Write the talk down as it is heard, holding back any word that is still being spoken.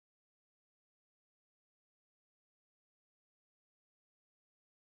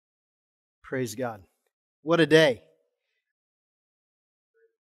Praise God. What a day.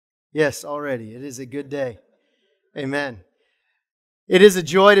 Yes, already. It is a good day. Amen. It is a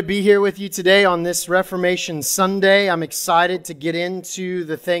joy to be here with you today on this Reformation Sunday. I'm excited to get into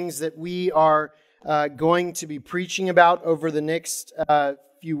the things that we are going to be preaching about over the next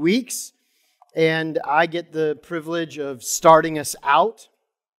few weeks. And I get the privilege of starting us out.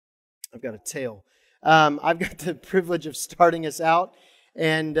 I've got a tail. I've got the privilege of starting us out.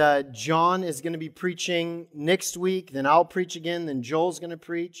 And John is going to be preaching next week. Then I'll preach again. Then Joel's going to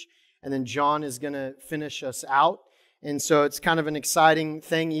preach. And then John is going to finish us out. And so it's kind of an exciting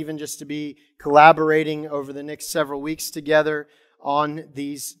thing, even just to be collaborating over the next several weeks together on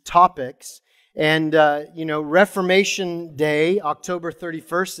these topics. And, Reformation Day, October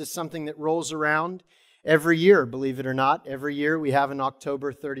 31st, is something that rolls around every year, believe it or not. Every year we have an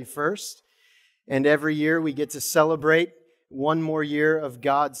October 31st. And every year we get to celebrate one more year of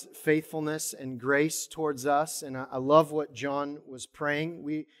God's faithfulness and grace towards us. And I love what John was praying.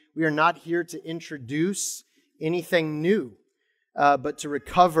 We are not here to introduce anything new, but to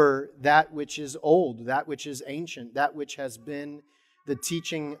recover that which is old, that which is ancient, that which has been the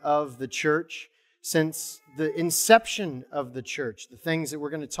teaching of the church since the inception of the church. The things that we're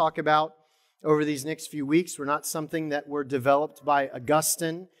going to talk about over these next few weeks were not something that were developed by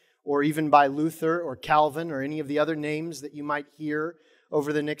Augustine or even by Luther or Calvin or any of the other names that you might hear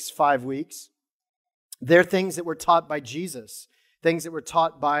over the next 5 weeks. They're things that were taught by Jesus, things that were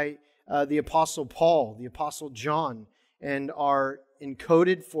taught by the Apostle Paul, the Apostle John, and are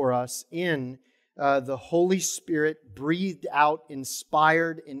encoded for us in the Holy Spirit breathed out,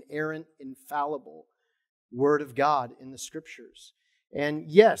 inspired, inerrant, infallible Word of God in the Scriptures. And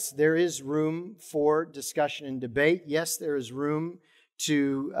yes, there is room for discussion and debate. Yes, there is room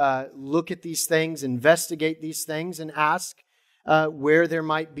to look at these things, investigate these things, and ask where there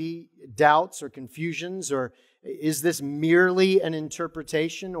might be doubts or confusions, or is this merely an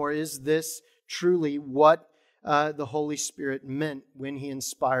interpretation, or is this truly what the Holy Spirit meant when He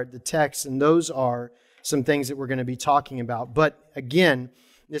inspired the text? And those are some things that we're going to be talking about. But again,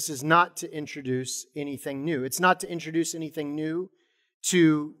 this is not to introduce anything new. It's not to introduce anything new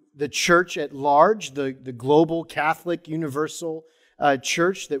to the church at large, the global Catholic universal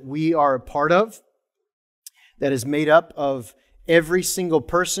church that we are a part of, that is made up of every single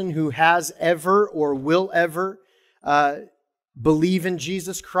person who has ever or will ever believe in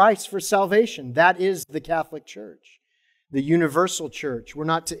Jesus Christ for salvation. That is the Catholic Church, the universal church. We're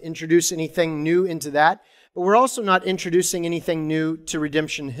not to introduce anything new into that, but we're also not introducing anything new to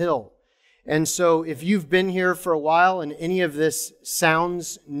Redemption Hill. And so if you've been here for a while and any of this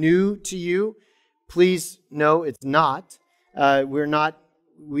sounds new to you, please know it's not.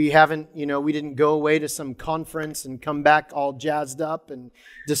 We didn't go away to some conference and come back all jazzed up and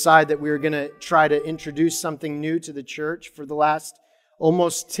decide that we were going to try to introduce something new to the church. For the last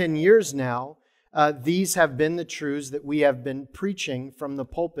almost 10 years now, these have been the truths that we have been preaching from the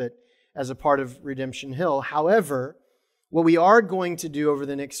pulpit as a part of Redemption Hill. However, what we are going to do over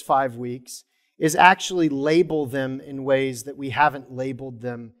the next 5 weeks is actually label them in ways that we haven't labeled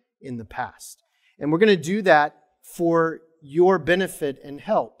them in the past. And we're going to do that for your benefit and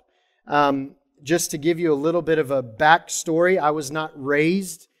help. Just to give you a little bit of a backstory, I was not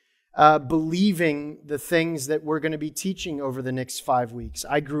raised believing the things that we're going to be teaching over the next 5 weeks.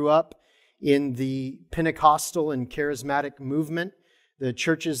 I grew up in the Pentecostal and charismatic movement. The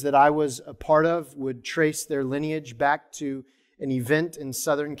churches that I was a part of would trace their lineage back to an event in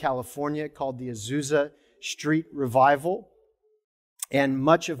Southern California called the Azusa Street Revival. And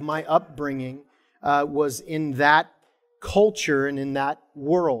much of my upbringing was in that culture and in that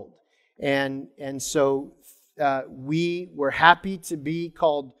world. And so we were happy to be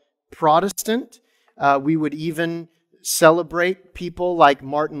called Protestant. We would even celebrate people like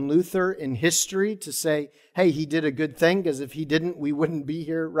Martin Luther in history to say, hey, he did a good thing, because if he didn't, we wouldn't be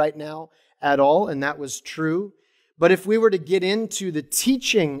here right now at all. And that was true. But if we were to get into the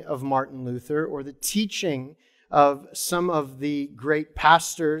teaching of Martin Luther or the teaching of some of the great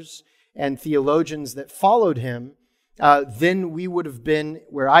pastors and theologians that followed him, then we would have been,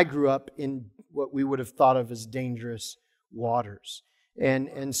 where I grew up, in what we would have thought of as dangerous waters.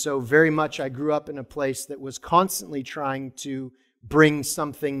 And so very much I grew up in a place that was constantly trying to bring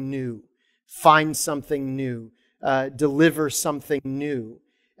something new, find something new, deliver something new,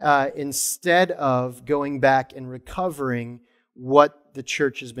 instead of going back and recovering what the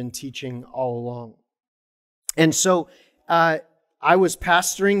church has been teaching all along. And so I was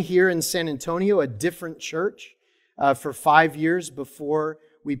pastoring here in San Antonio, a different church, for 5 years before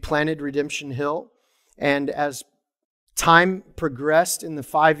we planted Redemption Hill. And as time progressed in the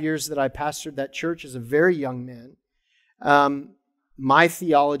 5 years that I pastored that church as a very young man, my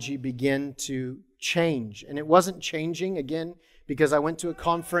theology began to change. And it wasn't changing, again, because I went to a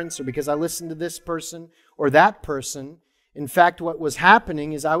conference or because I listened to this person or that person. In fact, what was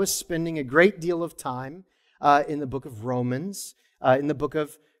happening is I was spending a great deal of time in the book of Romans, in the book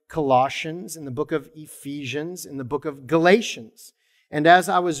of Colossians, in the book of Ephesians, in the book of Galatians. And as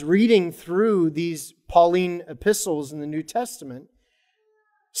I was reading through these Pauline epistles in the New Testament,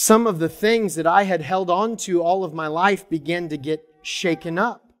 some of the things that I had held on to all of my life began to get shaken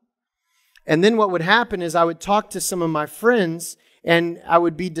up. And then what would happen is I would talk to some of my friends and I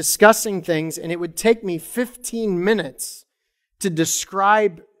would be discussing things, and it would take me 15 minutes to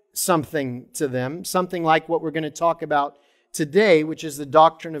describe something to them, something like what we're going to talk about today, which is the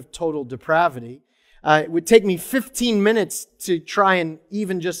doctrine of total depravity. It would take me 15 minutes to try and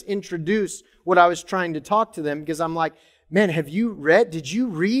even just introduce what I was trying to talk to them, because I'm like, man, did you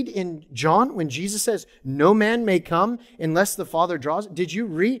read in John when Jesus says, no man may come unless the Father draws? Did you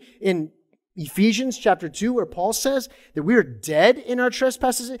read in Ephesians chapter 2 where Paul says that we are dead in our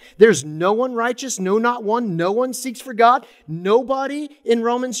trespasses? There's no one righteous, no, not one. No one seeks for God. Nobody in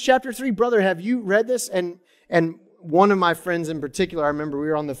Romans chapter 3. Brother, have you read this? And one of my friends in particular, I remember we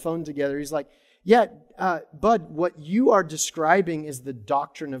were on the phone together. He's like, yeah, Bud, what you are describing is the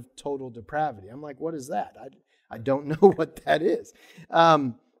doctrine of total depravity. I'm like, what is that? I don't know what that is.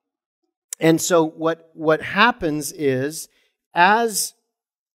 And so what happens is, as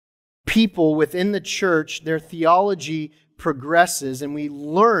people within the church, their theology progresses and we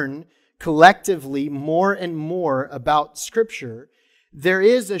learn collectively more and more about Scripture, there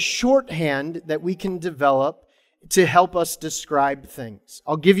is a shorthand that we can develop to help us describe things.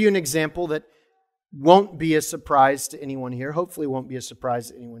 I'll give you an example that won't be a surprise to anyone here. Hopefully won't be a surprise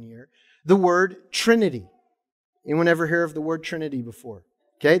to anyone here. The word Trinity. Anyone ever hear of the word Trinity before?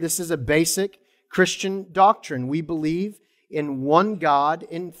 Okay, this is a basic Christian doctrine. We believe in one God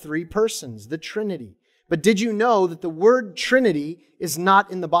in three persons, the Trinity. But did you know that the word Trinity is not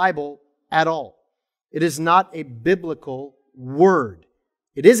in the Bible at all? It is not a biblical word.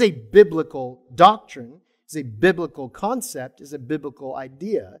 It is a biblical doctrine. It's a biblical concept. It's a biblical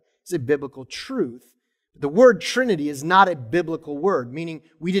idea. It's a biblical truth. The word Trinity is not a biblical word, meaning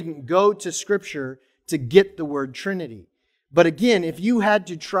we didn't go to Scripture to get the word Trinity. But again, if you had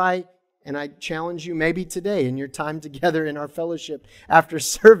to try, and I challenge you maybe today in your time together in our fellowship after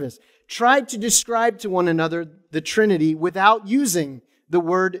service, try to describe to one another the Trinity without using the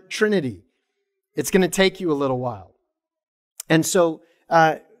word Trinity. It's going to take you a little while. And so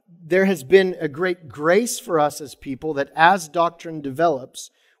there has been a great grace for us as people that as doctrine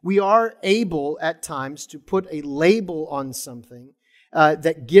develops, we are able at times to put a label on something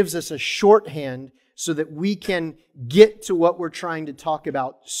that gives us a shorthand so that we can get to what we're trying to talk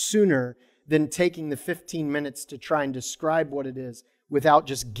about sooner than taking the 15 minutes to try and describe what it is without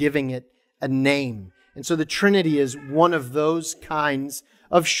just giving it a name. And so the Trinity is one of those kinds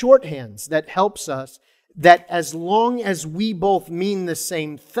of shorthands that helps us, that as long as we both mean the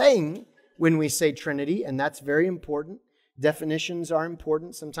same thing when we say Trinity, and that's very important. Definitions are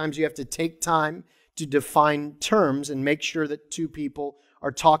important. Sometimes you have to take time to define terms and make sure that two people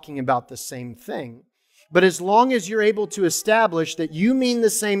are talking about the same thing. But as long as you're able to establish that you mean the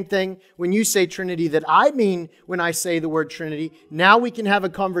same thing when you say Trinity that I mean when I say the word Trinity, now we can have a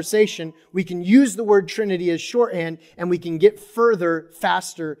conversation. We can use the word Trinity as shorthand, and we can get further,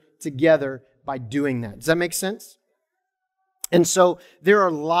 faster together by doing that. Does that make sense? And so there are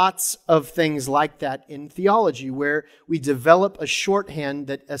lots of things like that in theology where we develop a shorthand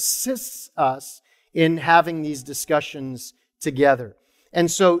that assists us in having these discussions together. And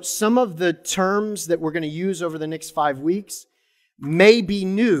so some of the terms that we're going to use over the next 5 weeks may be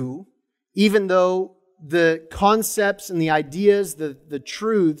new, even though the concepts and the ideas, the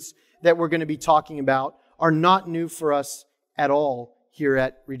truths that we're going to be talking about are not new for us at all here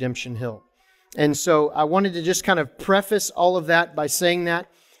at Redemption Hill. And so I wanted to just kind of preface all of that by saying that.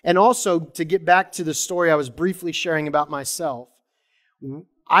 And also to get back to the story I was briefly sharing about myself,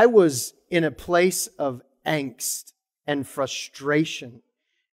 I was in a place of angst and frustration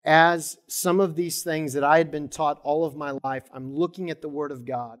as some of these things that I had been taught all of my life, I'm looking at the Word of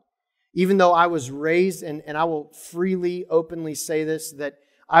God. Even though I was raised, and I will freely, openly say this, that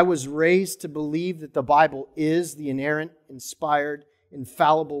I was raised to believe that the Bible is the inerrant, inspired,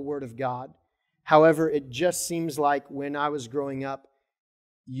 infallible Word of God. However, it just seems like when I was growing up,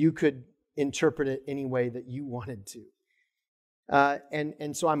 you could interpret it any way that you wanted to.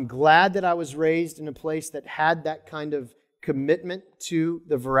 And so I'm glad that I was raised in a place that had that kind of commitment to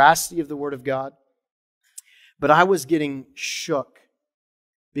the veracity of the Word of God. But I was getting shook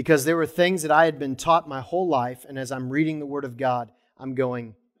because there were things that I had been taught my whole life, and as I'm reading the Word of God, I'm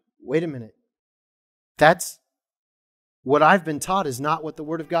going, wait a minute. That's what I've been taught is not what the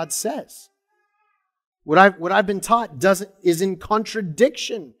Word of God says. What I've been taught is in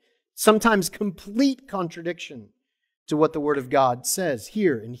contradiction, sometimes complete contradiction to what the Word of God says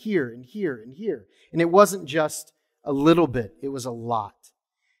here and here and here and here. And it wasn't just a little bit, it was a lot.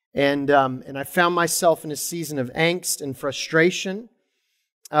 And I found myself in a season of angst and frustration.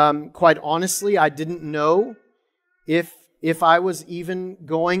 Quite honestly, I didn't know if I was even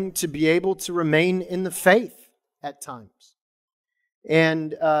going to be able to remain in the faith at times.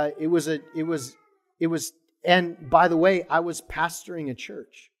 And and by the way, I was pastoring a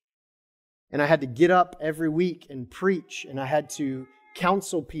church. And I had to get up every week and preach, and I had to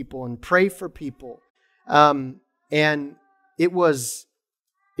counsel people and pray for people. And it was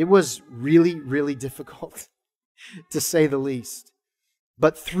really, really difficult, to say the least.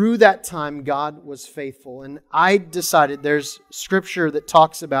 But through that time, God was faithful. And I decided, there's scripture that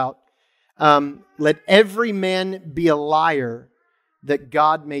talks about, let every man be a liar, that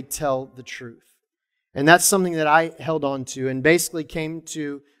God may tell the truth. And that's something that I held on to and basically came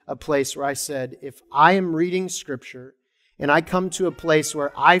to a place where I said, if I am reading scripture and I come to a place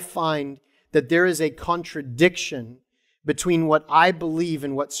where I find that there is a contradiction between what I believe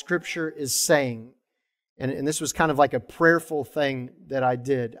and what scripture is saying, and this was kind of like a prayerful thing that I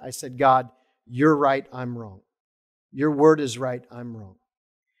did. I said, God, you're right, I'm wrong. Your word is right, I'm wrong.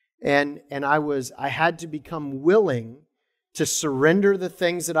 And I had to become willing to surrender the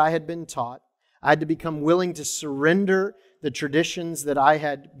things that I had been taught. I had to become willing to surrender the traditions that I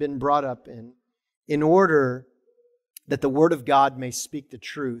had been brought up in order that the Word of God may speak the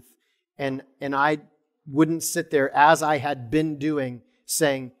truth. And I wouldn't sit there as I had been doing,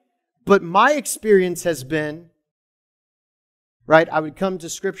 saying, but my experience has been, right? I would come to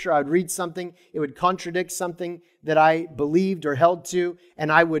Scripture, I would read something, it would contradict something that I believed or held to,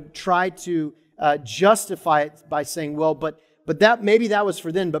 and I would try to justify it by saying, well, but that maybe that was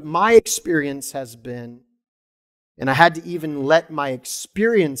for then, but my experience has been, and I had to even let my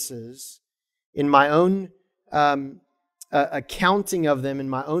experiences in my own accounting of them in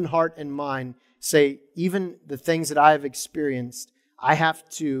my own heart and mind say, even the things that I have experienced, I have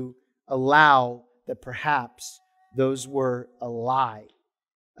to allow that perhaps those were a lie,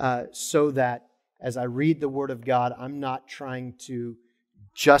 so that as I read the Word of God, I'm not trying to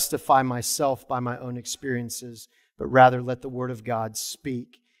justify myself by my own experiences, but rather let the Word of God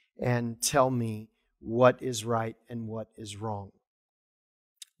speak and tell me what is right and what is wrong.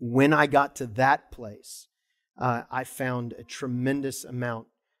 When I got to that place, I found a tremendous amount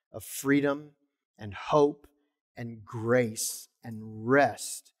of freedom and hope and grace and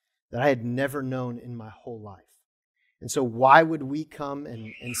rest that I had never known in my whole life. And so why would we come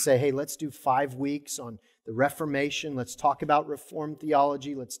and say, hey, let's do 5 weeks on the Reformation. Let's talk about Reformed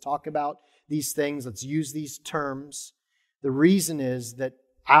theology. Let's talk about these things. Let's use these terms. The reason is that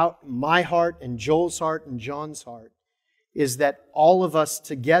my heart and Joel's heart and John's heart is that all of us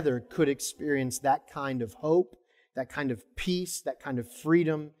together could experience that kind of hope, that kind of peace, that kind of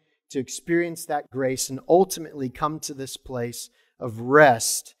freedom, to experience that grace and ultimately come to this place of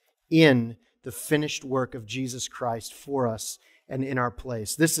rest in the finished work of Jesus Christ for us and in our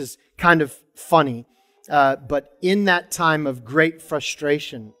place. This is kind of funny, but in that time of great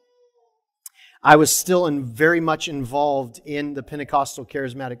frustration, I was still very much involved in the Pentecostal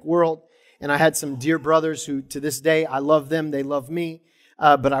charismatic world, and I had some dear brothers who, to this day, I love them, they love me,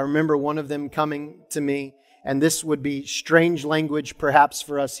 but I remember one of them coming to me, and this would be strange language perhaps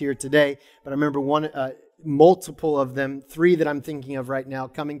for us here today, but I remember multiple of them, 3 that I'm thinking of right now,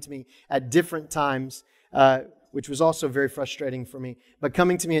 coming to me at different times, which was also very frustrating for me, but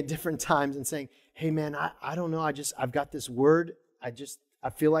coming to me at different times and saying, hey man, I don't know, I've got this word, I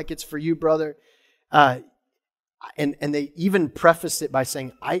feel like it's for you, brother. And they even preface it by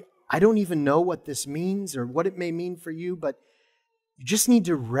saying, I don't even know what this means or what it may mean for you, but you just need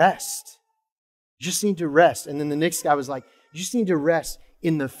to rest. You just need to rest. And then the next guy was like, you just need to rest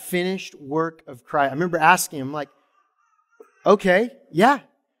in the finished work of Christ. I remember asking him, like, okay, yeah,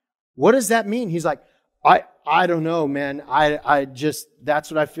 what does that mean? He's like, I don't know, man. That's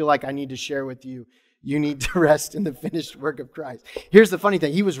what I feel like I need to share with you. You need to rest in the finished work of Christ. Here's the funny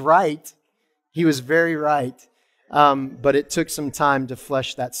thing. He was right. He was very right. But it took some time to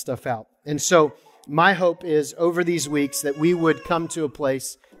flesh that stuff out. And so my hope is over these weeks that we would come to a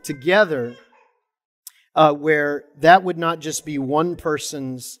place together where that would not just be one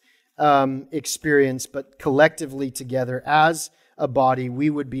person's experience, but collectively together as a body, we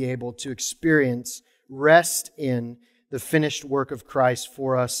would be able to experience rest in the finished work of Christ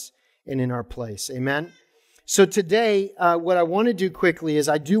for us and in our place. Amen? So today, what I want to do quickly is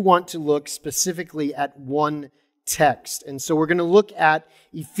I do want to look specifically at one text. And so we're going to look at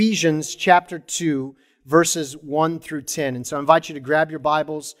Ephesians chapter 2, verses 1 through 10. And so I invite you to grab your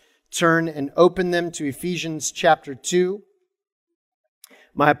Bibles, turn and open them to Ephesians chapter 2.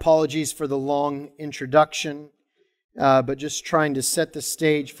 My apologies for the long introduction, but just trying to set the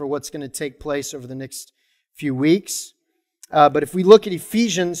stage for what's going to take place over the next few weeks. But if we look at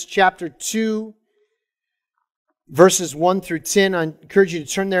Ephesians chapter 2, verses 1 through 10, I encourage you to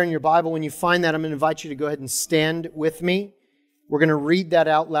turn there in your Bible. When you find that, I'm going to invite you to go ahead and stand with me. We're going to read that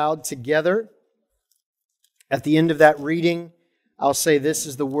out loud together. At the end of that reading, I'll say, "This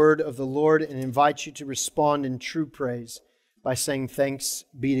is the word of the Lord," and invite you to respond in true praise by saying, "Thanks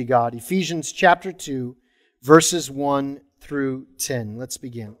be to God." Ephesians chapter 2, verses 1 through 10. Let's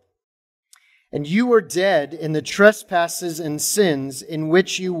begin. "And you were dead in the trespasses and sins in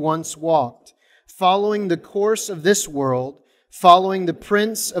which you once walked, following the course of this world, following the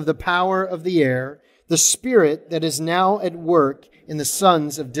prince of the power of the air, the spirit that is now at work in the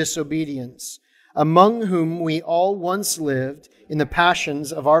sons of disobedience, among whom we all once lived in the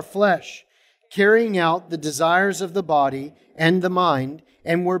passions of our flesh, carrying out the desires of the body and the mind,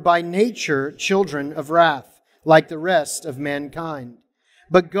 and were by nature children of wrath, like the rest of mankind.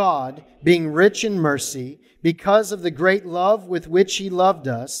 But God, being rich in mercy, because of the great love with which He loved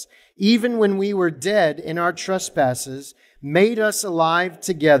us, even when we were dead in our trespasses, made us alive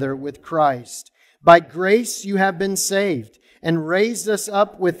together with Christ. By grace you have been saved, and raised us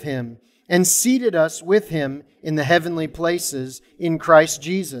up with Him, and seated us with Him in the heavenly places in Christ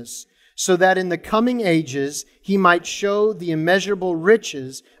Jesus, so that in the coming ages He might show the immeasurable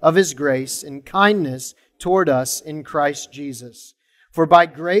riches of His grace and kindness toward us in Christ Jesus. For by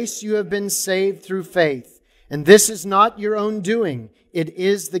grace you have been saved through faith, and this is not your own doing. It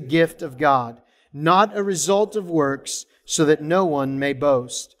is the gift of God, not a result of works, so that no one may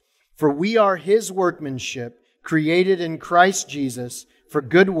boast. For we are His workmanship, created in Christ Jesus for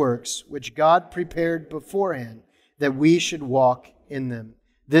good works, which God prepared beforehand, that we should walk in them."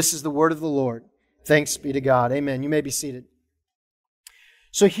 This is the word of the Lord. Thanks be to God. Amen. You may be seated.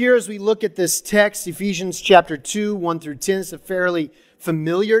 So here, as we look at this text, Ephesians chapter 2, 1 through 10, it's a fairly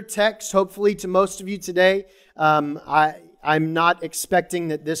familiar text, hopefully, to most of you today. I'm not expecting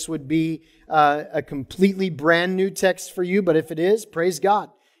that this would be a completely brand new text for you, but if it is, praise God.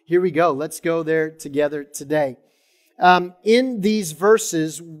 Here we go. Let's go there together today. In these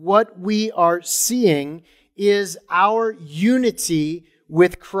verses, what we are seeing is our unity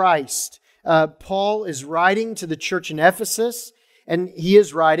with Christ. Paul is writing to the church in Ephesus, and he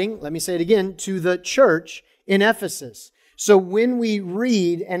is writing, let me say it again, to the church in Ephesus. So when we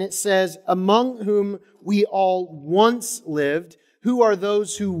read and it says, "among whom we all once lived," who are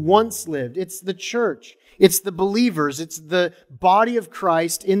those who once lived? It's the church. It's the believers. It's the body of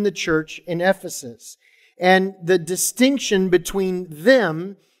Christ in the church in Ephesus. And the distinction between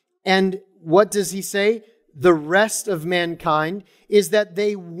them and, what does he say? The rest of mankind, is that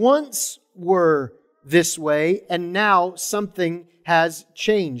they once were this way and now something has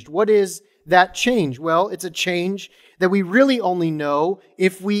changed. What is that change? Well, it's a change that we really only know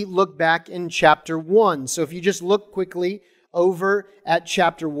if we look back in chapter 1. So if you just look quickly over at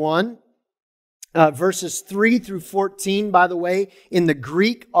chapter 1, verses 3 through 14, by the way, in the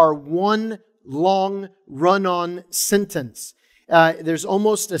Greek are one long run-on sentence. There's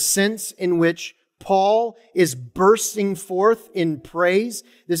almost a sense in which Paul is bursting forth in praise.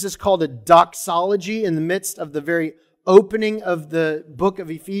 This is called a doxology in the midst of the very opening of the book of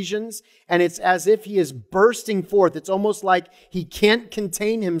Ephesians, and it's as if he is bursting forth. It's almost like he can't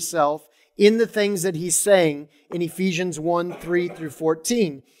contain himself in the things that he's saying in Ephesians 1, 3 through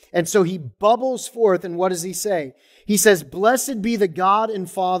 14. And so he bubbles forth, and what does he say? He says, "Blessed be the God and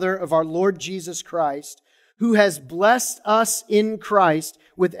Father of our Lord Jesus Christ, who has blessed us in Christ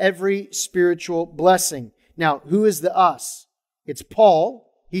with every spiritual blessing." Now, who is the us? It's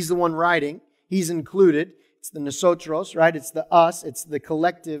Paul. He's the one writing. He's included. It's the nosotros, right? It's the us. It's the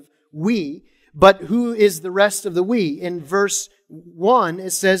collective we. But who is the rest of the we? In verse 1,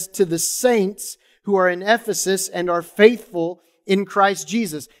 it says, "To the saints who are in Ephesus and are faithful in Christ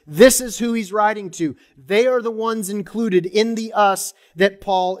Jesus." This is who he's writing to. They are the ones included in the us that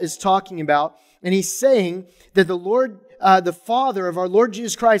Paul is talking about. And he's saying that the Lord, the Father of our Lord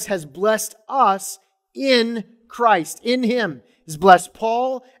Jesus Christ, has blessed us in Christ, in Him. He's blessed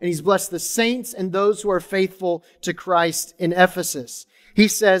Paul, and He's blessed the saints and those who are faithful to Christ in Ephesus. He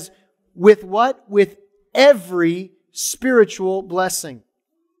says, with what? With every spiritual blessing.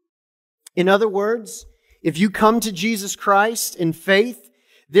 In other words, if you come to Jesus Christ in faith,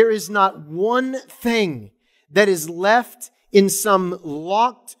 there is not one thing that is left in some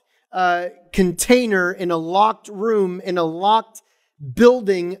locked container, in a locked room, in a locked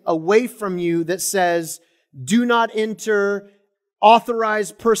building away from you that says, do not enter,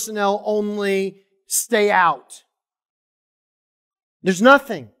 authorized personnel only, stay out. There's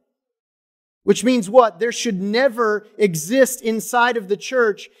nothing. Which means what? There should never exist inside of the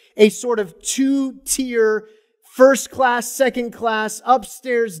church a sort of two-tier, first class, second class,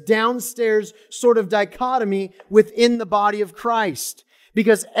 upstairs, downstairs sort of dichotomy within the body of Christ.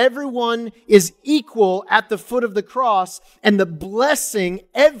 Because everyone is equal at the foot of the cross, and the blessing,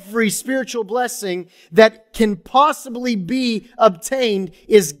 every spiritual blessing that can possibly be obtained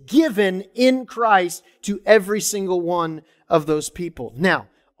is given in Christ to every single one of those people. Now,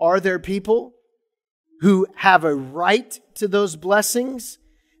 are there people who have a right to those blessings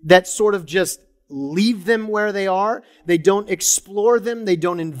that sort of just leave them where they are? They don't explore them. They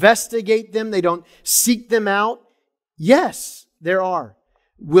don't investigate them. They don't seek them out. Yes, there are.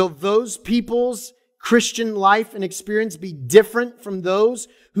 Will those people's Christian life and experience be different from those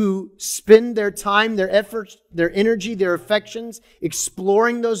who spend their time, their efforts, their energy, their affections,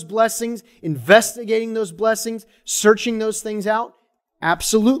 exploring those blessings, investigating those blessings, searching those things out?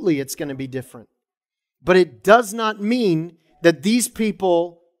 Absolutely, it's going to be different. But it does not mean that these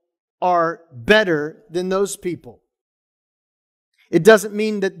people are better than those people. It doesn't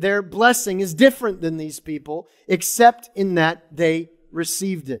mean that their blessing is different than these people, except in that they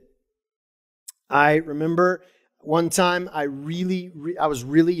received it. I remember one time I was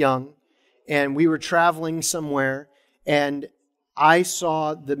really young, and we were traveling somewhere, and I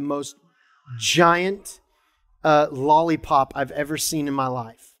saw the most giant lollipop I've ever seen in my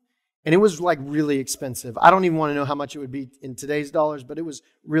life. And it was like really expensive. I don't even want to know how much it would be in today's dollars, but it was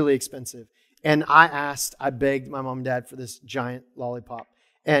really expensive. And I begged my mom and dad for this giant lollipop.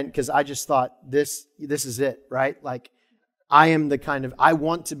 And because I just thought, this is it, right? Like, I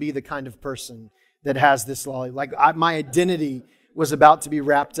want to be the kind of person that has this lollipop. Like, my identity was about to be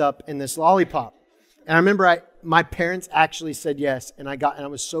wrapped up in this lollipop. And I remember my parents actually said yes, and I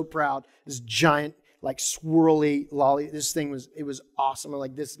was so proud. This giant, like, swirly lolly. This thing was awesome. I'm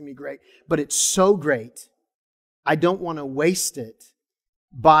like, this is going to be great. But it's so great, I don't want to waste it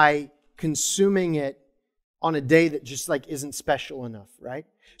by consuming it on a day that just like isn't special enough, right?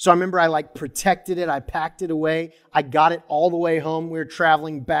 So I remember I protected it. I packed it away. I got it all the way home. We were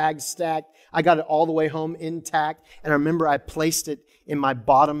traveling, bags stacked. I got it all the way home intact. And I remember I placed it in my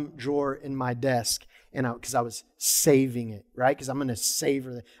bottom drawer in my desk, and because I was saving it, right? Because I'm going to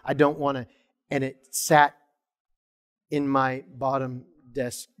savor it. I don't want to. And it sat in my bottom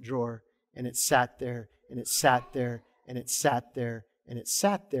desk drawer, and it sat there, and it sat there, and it sat there, and it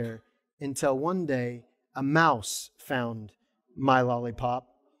sat there until one day a mouse found my lollipop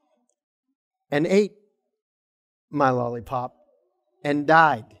and ate my lollipop and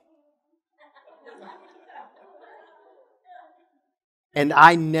died. And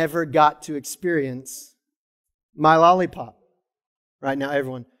I never got to experience my lollipop. Right now,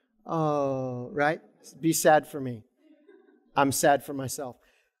 everyone, oh, right? Be sad for me. I'm sad for myself.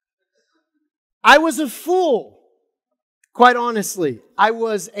 I was a fool. Quite honestly, I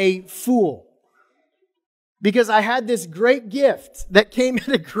was a fool. Because I had this great gift that came at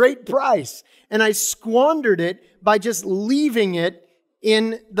a great price, and I squandered it by just leaving it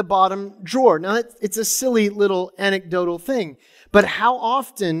in the bottom drawer. Now, it's a silly little anecdotal thing, but how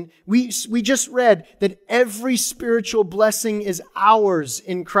often we just read that every spiritual blessing is ours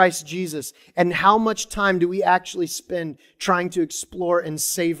in Christ Jesus, and how much time do we actually spend trying to explore and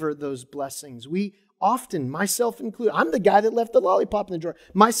savor those blessings? We often, myself included, I'm the guy that left the lollipop in the drawer,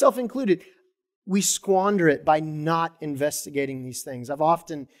 myself included, we squander it by not investigating these things. I've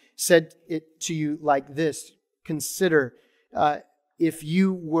often said it to you like this: consider if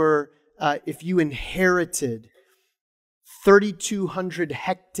you inherited 3,200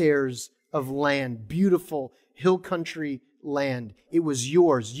 hectares of land, beautiful hill country land. It was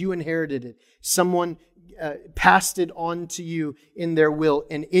yours. You inherited it. Someone passed it on to you in their will,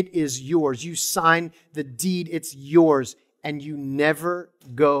 and it is yours. You sign the deed. It's yours, and you never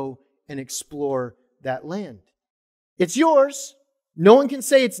go and explore that land. It's yours. No one can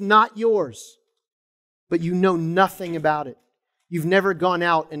say it's not yours, but you know nothing about it. You've never gone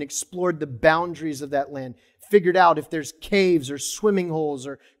out and explored the boundaries of that land, figured out if there's caves or swimming holes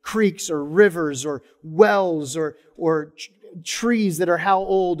or creeks or rivers or wells or trees that are how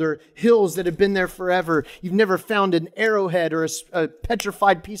old or hills that have been there forever. You've never found an arrowhead or a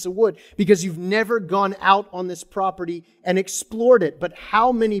petrified piece of wood because you've never gone out on this property and explored it. But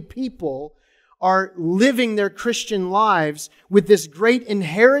how many people are living their Christian lives with this great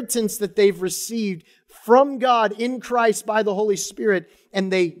inheritance that they've received from God in Christ by the Holy Spirit,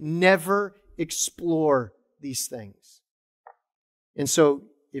 and they never explore these things? And so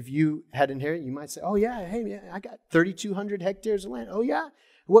if you had inherited, you might say, oh yeah, hey, I got 3,200 hectares of land. Oh yeah?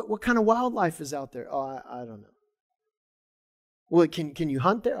 What kind of wildlife is out there? Oh, I don't know. Well, can you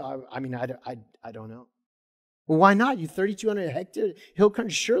hunt there? I don't know. Well, why not? You 3,200 hectare hill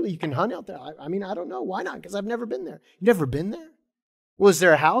country, surely you can hunt out there. I don't know. Why not? Because I've never been there. You've never been there? Well, is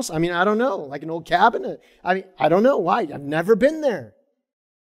there a house? I don't know. Like an old cabin? I don't know. Why? I've never been there.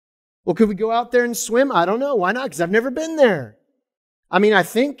 Well, could we go out there and swim? I don't know. Why not? Because I've never been there. I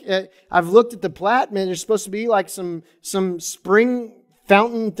think I've looked at the Platte, man. There's supposed to be like some spring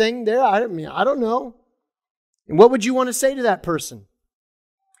fountain thing there. I don't know. And what would you want to say to that person?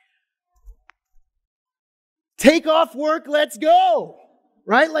 Take off work, let's go.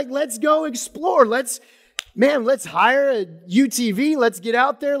 Right? Like, let's go explore. Let's hire a UTV. Let's get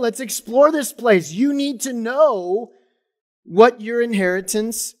out there. Let's explore this place. You need to know what your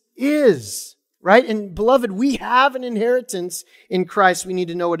inheritance is. Right? And beloved, we have an inheritance in Christ. We need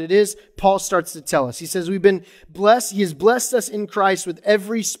to know what it is. Paul starts to tell us. He says we've been blessed. He has blessed us in Christ with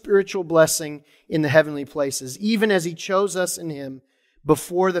every spiritual blessing in the heavenly places, even as He chose us in Him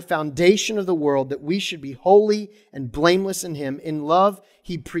before the foundation of the world, that we should be holy and blameless in Him. In love,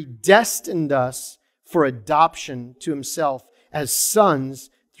 He predestined us for adoption to Himself as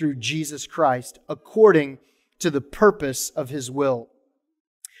sons through Jesus Christ, according to the purpose of His will,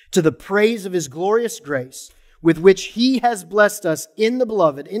 to the praise of His glorious grace, with which He has blessed us in the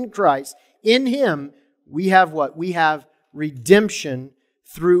Beloved, in Christ. In Him, we have what? We have redemption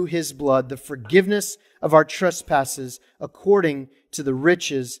through His blood, the forgiveness of our trespasses, according to the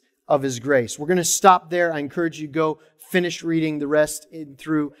riches of His grace. We're going to stop there. I encourage you to go finish reading the rest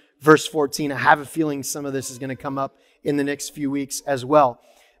through verse 14. I have a feeling some of this is going to come up in the next few weeks as well.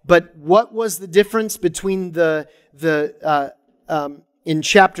 But what was the difference between in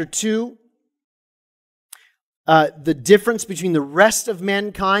chapter 2, the difference between the rest of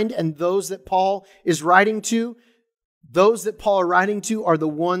mankind and those that Paul is writing to? Those that Paul is writing to are the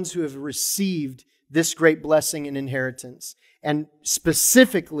ones who have received this great blessing and inheritance. And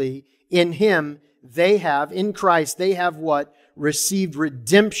specifically in Him, in Christ, they have what? Received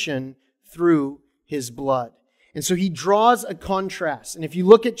redemption through His blood. And so he draws a contrast. And if you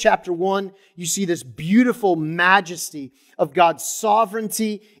look at chapter 1, you see this beautiful majesty of God's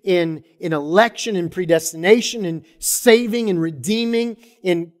sovereignty in election and predestination, in saving and redeeming,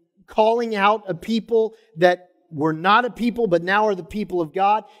 in calling out a people that were not a people, but now are the people of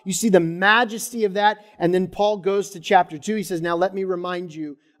God. You see the majesty of that. And then Paul goes to chapter 2. He says, now let me remind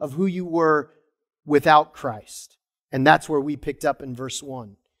you of who you were without Christ. And that's where we picked up in verse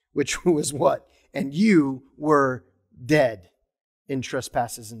 1, which was what? And you were dead in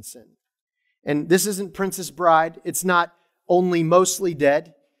trespasses and sin. And this isn't Princess Bride. It's not only mostly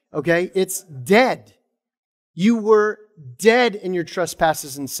dead. Okay? It's dead. You were dead in your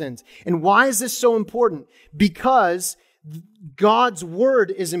trespasses and sins. And why is this so important? Because God's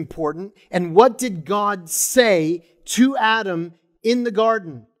word is important. And what did God say to Adam in the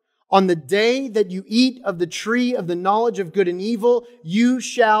garden? On the day that you eat of the tree of the knowledge of good and evil, you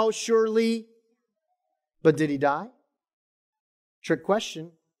shall surely... But did he die? Trick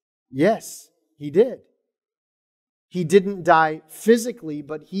question. Yes, he did. He didn't die physically,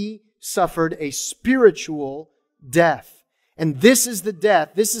 but he suffered a spiritual death. And this is the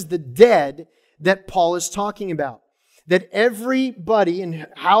death, this is the dead that Paul is talking about. That everybody, and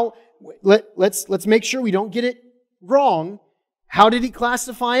how, let's make sure we don't get it wrong. How did he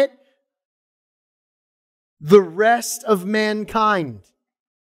classify it? The rest of mankind.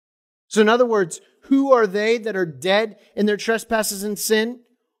 So in other words, who are they that are dead in their trespasses and sin?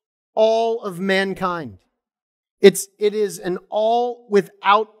 All of mankind. It is an all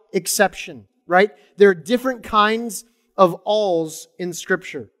without exception, right? There are different kinds of alls in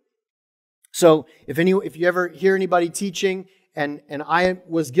Scripture. So if you ever hear anybody teaching, and I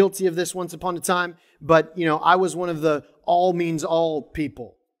was guilty of this once upon a time, but I was one of the all means all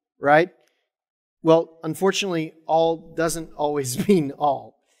people, right? Well, unfortunately, all doesn't always mean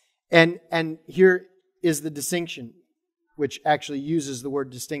all. And here is the distinction, which actually uses the word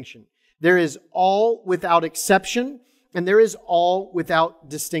distinction. There is all without exception, and there is all without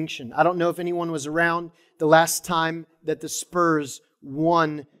distinction. I don't know if anyone was around the last time that the Spurs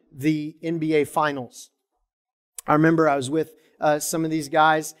won the NBA Finals. I remember I was with some of these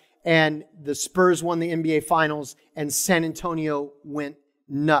guys, and the Spurs won the NBA Finals, and San Antonio went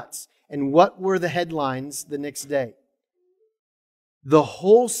nuts. And what were the headlines the next day? The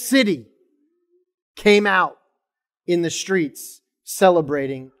whole city came out in the streets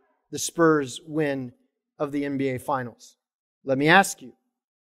celebrating the Spurs win of the NBA Finals. Let me ask you,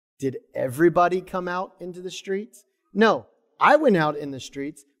 did everybody come out into the streets? No, I went out in the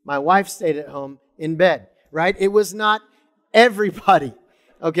streets. My wife stayed at home in bed, right? It was not everybody,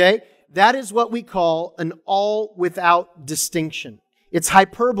 okay? That is what we call an all without distinction. It's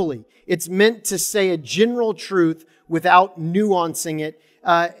hyperbole. It's meant to say a general truth without nuancing it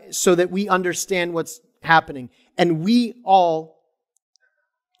so that we understand what's happening. And we all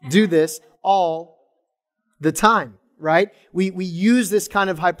do this all the time, right? We use this kind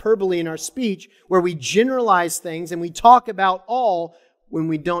of hyperbole in our speech where we generalize things and we talk about all when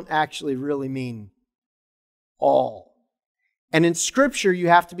we don't actually really mean all. And in Scripture, you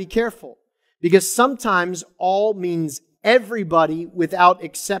have to be careful because sometimes all means everybody without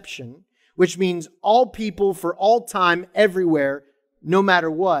exception, which means all people for all time, everywhere, no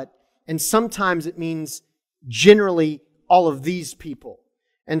matter what. And sometimes it means generally all of these people.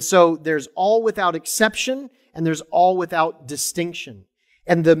 And so there's all without exception and there's all without distinction.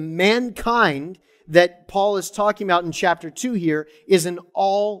 And the mankind that Paul is talking about in chapter 2 here is an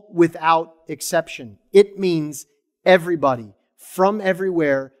all without exception. It means everybody from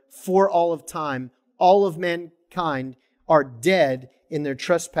everywhere for all of time. All of mankind are dead in their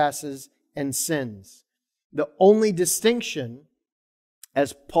trespasses and sins. The only distinction,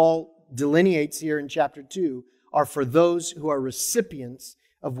 as Paul delineates here in chapter 2, are for those who are recipients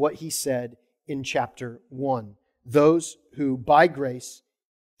of what he said in chapter 1. Those who, by grace,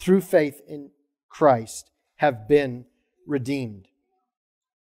 through faith in Christ, have been redeemed.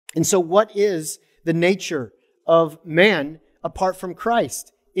 And so what is the nature of man apart from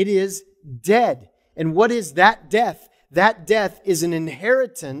Christ? It is dead. And what is that death? That death is an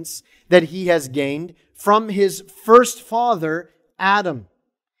inheritance that he has gained from his first father, Adam.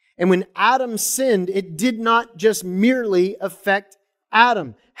 And when Adam sinned, it did not just merely affect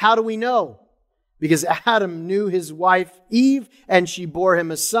Adam. How do we know? Because Adam knew his wife Eve, and she bore him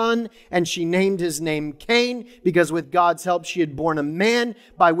a son, and she named his name Cain, because with God's help she had borne a man,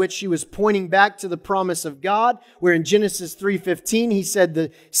 by which she was pointing back to the promise of God, where in Genesis 3:15 he said, the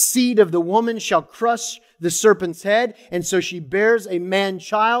seed of the woman shall crush the serpent's head. And so she bears a man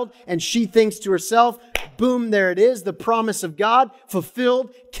child, and she thinks to herself, boom, there it is, the promise of God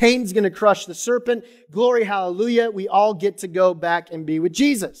fulfilled. Cain's going to crush the serpent. Glory, hallelujah. We all get to go back and be with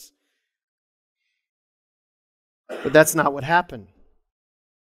Jesus. But that's not what happened.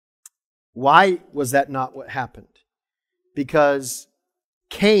 Why was that not what happened? Because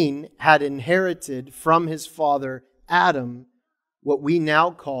Cain had inherited from his father Adam what we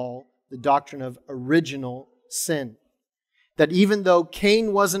now call the doctrine of original sin. That even though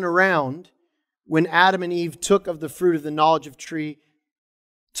Cain wasn't around when Adam and Eve took of the fruit of the knowledge of tree,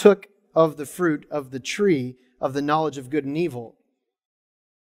 took of the fruit of the tree of the knowledge of good and evil,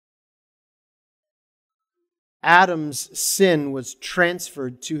 Adam's sin was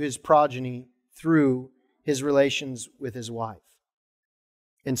transferred to his progeny through his relations with his wife.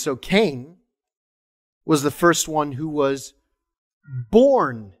 And so Cain was the first one who was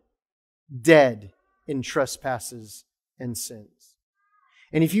born dead in trespasses and sins.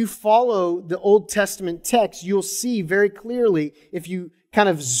 And if you follow the Old Testament text, you'll see very clearly, if you kind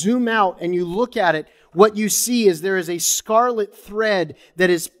of zoom out and you look at it, what you see is there is a scarlet thread that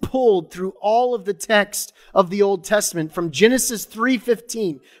is pulled through all of the text of the Old Testament. From Genesis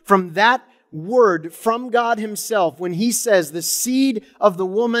 3:15, from that word from God Himself, when He says the seed of the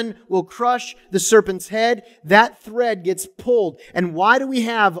woman will crush the serpent's head, that thread gets pulled. And why do we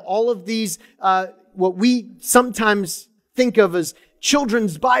have all of these, what we sometimes think of as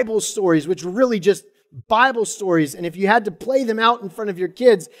children's Bible stories, which are really just Bible stories, and if you had to play them out in front of your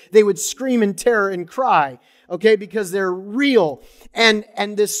kids, they would scream in terror and cry, okay, because they're real. And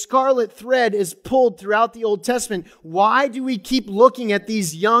this scarlet thread is pulled throughout the Old Testament. Why do we keep looking at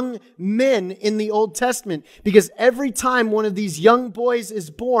these young men in the Old Testament? Because every time one of these young boys is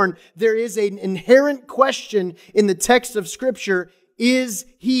born, there is an inherent question in the text of Scripture: is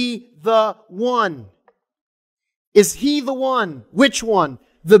he the one? Is he the one? Which one?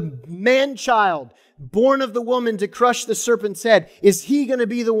 The man-child, born of the woman to crush the serpent's head. Is he going to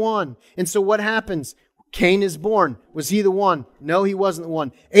be the one? And so what happens? Cain is born. Was he the one? No, he wasn't the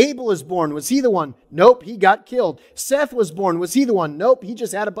one. Abel is born. Was he the one? Nope, he got killed. Seth was born. Was he the one? Nope, he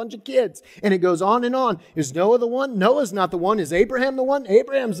just had a bunch of kids. And it goes on and on. Is Noah the one? Noah's not the one. Is Abraham the one?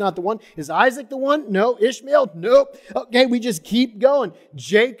 Abraham's not the one. Is Isaac the one? No. Ishmael? Nope. Okay, we just keep going.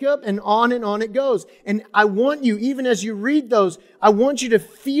 Jacob, and on it goes. And I want you, even as you read those, I want you to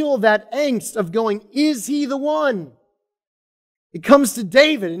feel that angst of going, is he the one? It comes to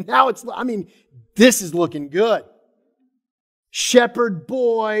David, and now this is looking good. Shepherd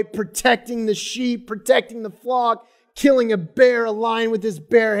boy, protecting the sheep, protecting the flock, killing a bear, a lion with his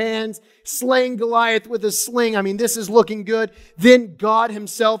bare hands, slaying Goliath with a sling. This is looking good. Then God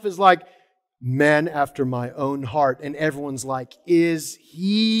himself is like, man after my own heart. And everyone's like, is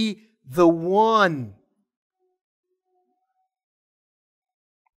he the one?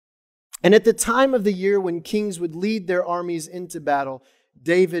 And at the time of the year when kings would lead their armies into battle,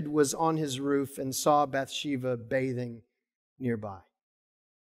 David was on his roof and saw Bathsheba bathing nearby.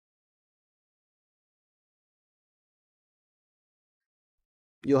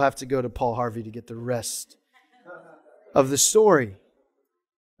 You'll have to go to Paul Harvey to get the rest of the story.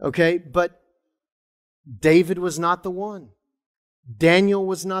 Okay, but David was not the one. Daniel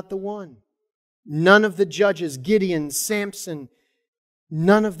was not the one. None of the judges, Gideon, Samson,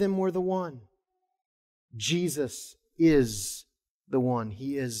 none of them were the one. Jesus is the one.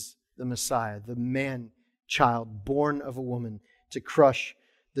 He is the Messiah, the man-child born of a woman to crush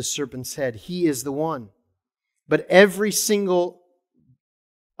the serpent's head. He is the one. But every single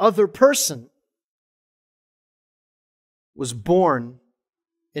other person was born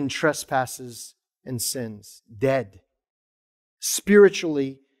in trespasses and sins, dead,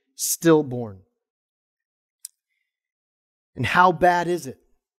 spiritually stillborn. And how bad is it?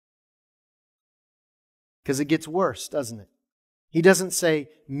 Because it gets worse, doesn't it? He doesn't say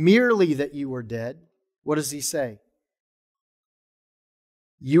merely that you were dead. What does he say?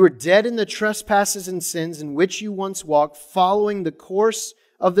 You were dead in the trespasses and sins in which you once walked, following the course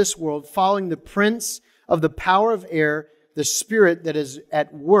of this world, following the prince of the power of air, the spirit that is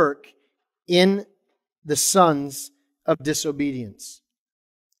at work in the sons of disobedience.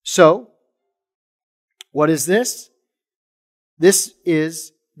 So, what is this? This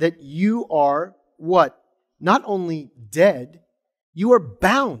is that you are what? Not only dead, you are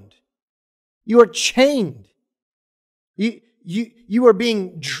bound. You are chained. You are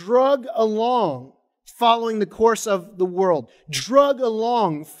being drug along following the course of the world. Drug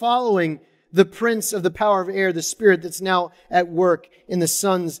along following the prince of the power of air, the spirit that's now at work in the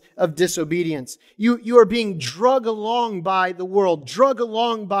sons of disobedience. You are being drug along by the world, drug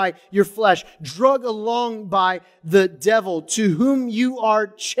along by your flesh, drug along by the devil to whom you are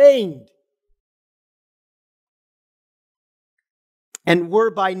chained. And were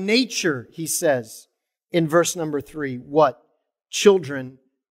by nature, he says in verse number 3, what? Children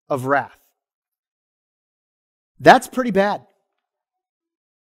of wrath. That's pretty bad.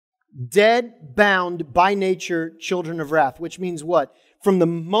 Dead, bound, by nature, children of wrath. Which means what? From the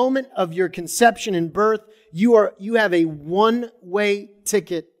moment of your conception and birth, you have a one-way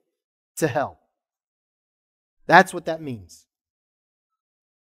ticket to hell. That's what that means.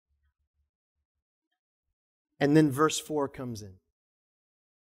 And then verse 4 comes in.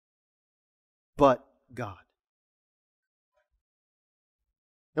 But God.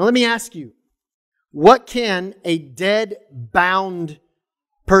 Now let me ask you, what can a dead, bound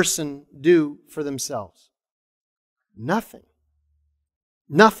person do for themselves? Nothing.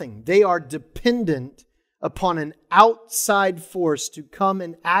 Nothing. They are dependent upon an outside force to come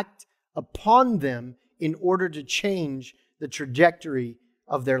and act upon them in order to change the trajectory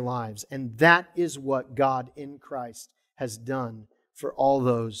of their lives. And that is what God in Christ has done for all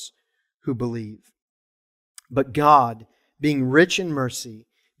those who believe. But God, being rich in mercy,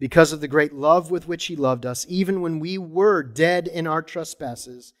 because of the great love with which He loved us, even when we were dead in our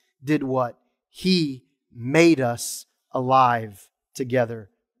trespasses, did what? He made us alive together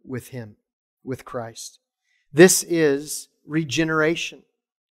with Him, with Christ. This is regeneration.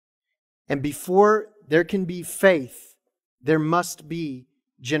 And before there can be faith, there must be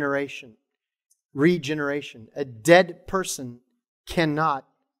generation, regeneration. A dead person cannot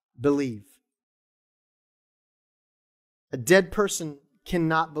believe. A dead person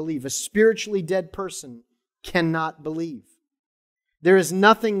cannot believe. A spiritually dead person cannot believe. There is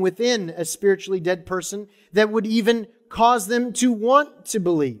nothing within a spiritually dead person that would even cause them to want to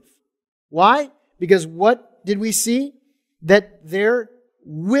believe. Why? Because what did we see? That their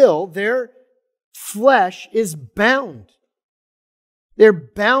will, their flesh is bound. They're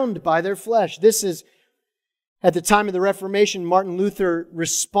bound by their flesh. This is At the time of the Reformation, Martin Luther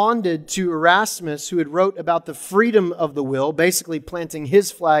responded to Erasmus, who had wrote about the freedom of the will, basically planting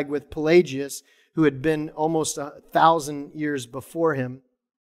his flag with Pelagius, who had been almost 1,000 years before him.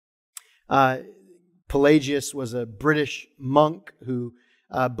 Pelagius was a British monk who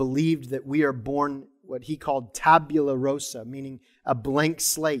believed that we are born what he called tabula rasa, meaning a blank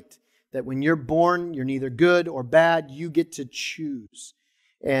slate, that when you're born, you're neither good or bad, you get to choose.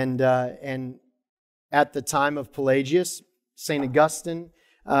 And at the time of Pelagius, St. Augustine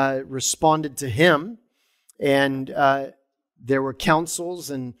responded to him, and there were councils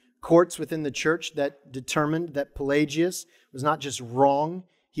and courts within the church that determined that Pelagius was not just wrong,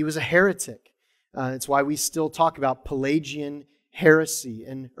 he was a heretic. It's why we still talk about Pelagian heresy.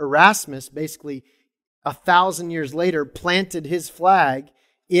 And Erasmus, basically 1,000 years later, planted his flag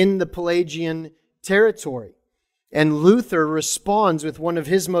in the Pelagian territory. And Luther responds with one of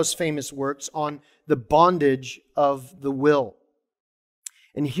his most famous works on the bondage of the will.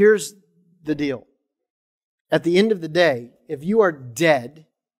 And here's the deal. At the end of the day, if you are dead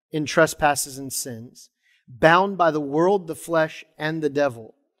in trespasses and sins, bound by the world, the flesh, and the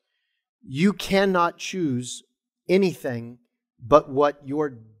devil, you cannot choose anything but what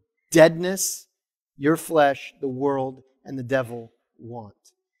your deadness, your flesh, the world, and the devil want.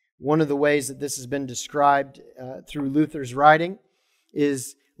 One of the ways that this has been described through Luther's writing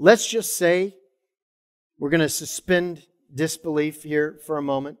is, let's just say, we're going to suspend disbelief here for a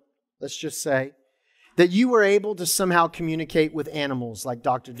moment. Let's just say that you were able to somehow communicate with animals like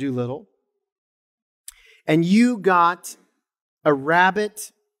Dr. Dolittle, and you got a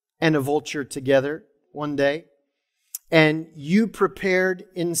rabbit and a vulture together one day, and you prepared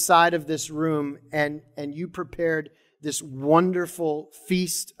inside of this room, and you prepared this wonderful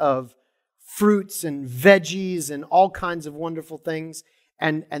feast of fruits and veggies and all kinds of wonderful things,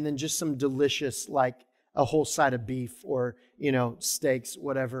 and then just some delicious, like a whole side of beef or, steaks,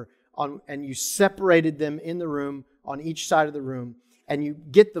 whatever, and you separated them in the room on each side of the room, and you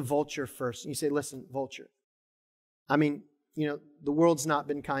get the vulture first, and you say, listen, vulture, I mean, the world's not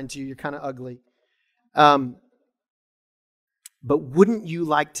been kind to you. You're kind of ugly. But wouldn't you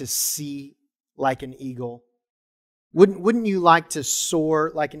like to see like an eagle? Wouldn't you like to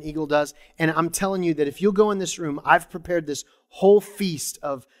soar like an eagle does? And I'm telling you that if you'll go in this room, I've prepared this whole feast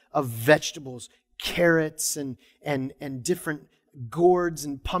of vegetables, carrots and different gourds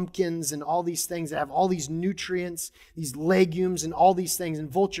and pumpkins and all these things that have all these nutrients, these legumes and all these things. And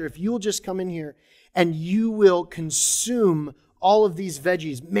vulture, if you'll just come in here and you will consume all of these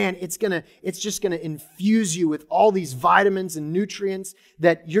veggies, man, it's just gonna infuse you with all these vitamins and nutrients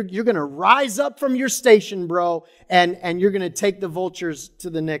that you're gonna rise up from your station, bro, and you're gonna take the vultures to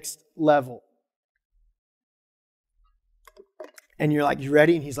the next level. And you're like, you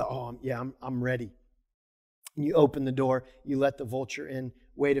ready? And he's like, oh, yeah, I'm ready. And you open the door, you let the vulture in,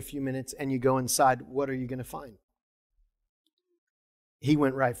 wait a few minutes, and you go inside. What are you going to find? He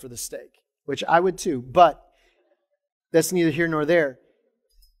went right for the steak, which I would too, but that's neither here nor there.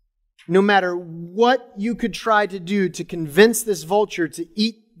 No matter what you could try to do to convince this vulture to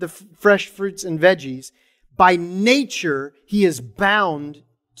eat the fresh fruits and veggies, by nature, he is bound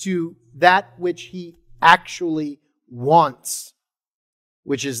to that which he actually wants,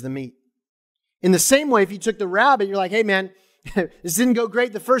 which is the meat. In the same way, if you took the rabbit, you're like, hey man, this didn't go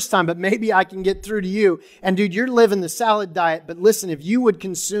great the first time, but maybe I can get through to you. And dude, you're living the salad diet, but listen, if you would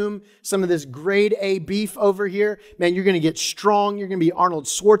consume some of this grade A beef over here, man, you're going to get strong. You're going to be Arnold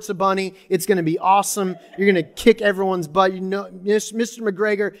Schwarzenegger. It's going to be awesome. You're going to kick everyone's butt. Mr.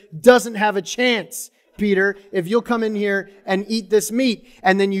 McGregor doesn't have a chance, Peter, if you'll come in here and eat this meat.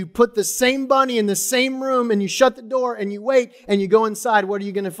 And then you put the same bunny in the same room and you shut the door and you wait and you go inside. What are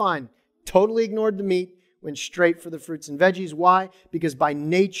you going to find? Totally ignored the meat, went straight for the fruits and veggies. Why? Because by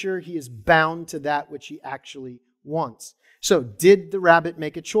nature, he is bound to that which he actually wants. So, did the rabbit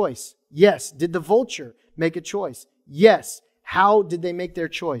make a choice? Yes. Did the vulture make a choice? Yes. How did they make their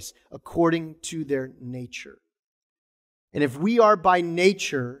choice? According to their nature. And if we are by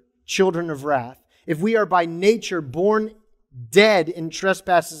nature children of wrath, if we are by nature born dead in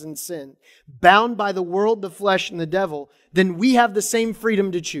trespasses and sin, bound by the world, the flesh, and the devil, then we have the same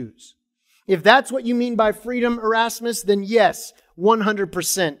freedom to choose. If that's what you mean by freedom, Erasmus, then yes,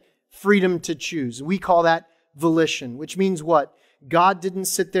 100% freedom to choose. We call that volition, which means what? God didn't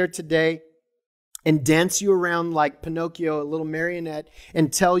sit there today and dance you around like Pinocchio, a little marionette,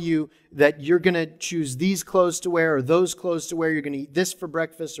 and tell you that you're going to choose these clothes to wear or those clothes to wear. You're going to eat this for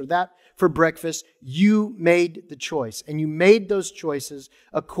breakfast or that for breakfast. You made the choice, and you made those choices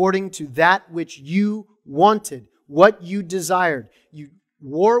according to that which you wanted, what you desired.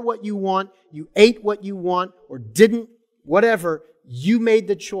 wore what you want, you ate what you want, or didn't, whatever, you made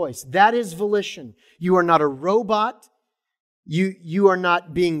the choice. That is volition. You are not a robot. You are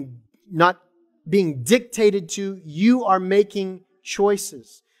not being dictated to. You are making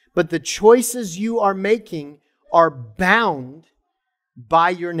choices. But the choices you are making are bound by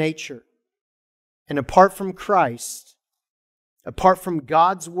your nature. And apart from Christ, apart from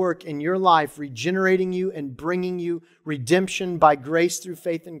God's work in your life, regenerating you and bringing you redemption by grace through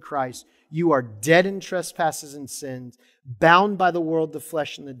faith in Christ, you are dead in trespasses and sins, bound by the world, the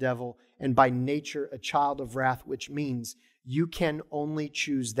flesh, and the devil, and by nature a child of wrath, which means you can only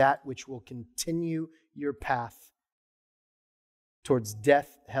choose that which will continue your path towards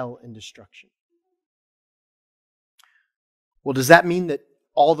death, hell, and destruction. Well, does that mean that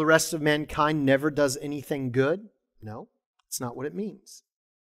all the rest of mankind never does anything good? No, it's not what it means.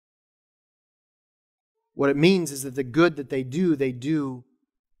 What it means is that the good that they do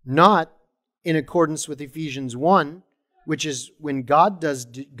not in accordance with Ephesians 1, which is when God does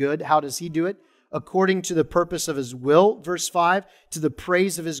good, how does He do it? According to the purpose of His will, verse 5, to the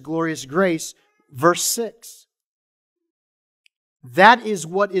praise of His glorious grace, verse 6. That is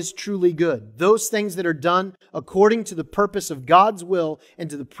what is truly good. Those things that are done according to the purpose of God's will and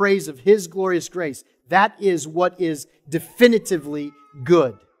to the praise of His glorious grace. That is what is definitively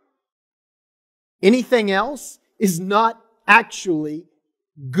good. Anything else is not actually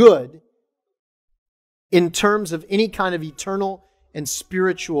good in terms of any kind of eternal and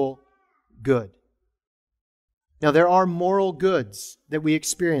spiritual good. Now, there are moral goods that we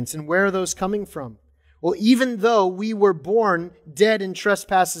experience. And where are those coming from? Well, even though we were born dead in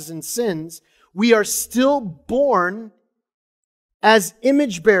trespasses and sins, we are still born as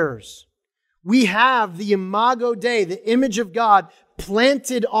image bearers. We have the imago Dei, the image of God,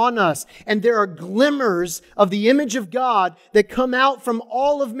 planted on us. And there are glimmers of the image of God that come out from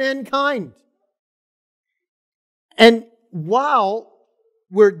all of mankind. And while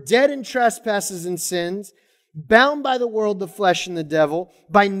we're dead in trespasses and sins, bound by the world, the flesh, and the devil,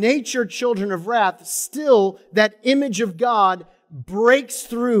 by nature children of wrath, still that image of God breaks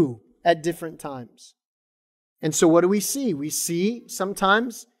through at different times. And so what do we see? We see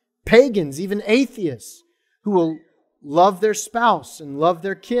sometimes pagans, even atheists, who will love their spouse and love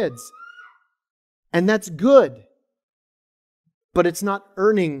their kids. And that's good. But it's not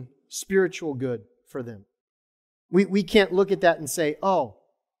earning spiritual good for them. We can't look at that and say, oh,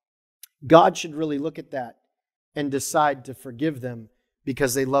 God should really look at that and decide to forgive them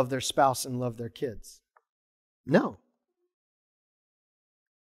because they love their spouse and love their kids. No.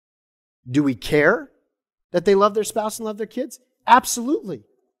 Do we care that they love their spouse and love their kids? Absolutely.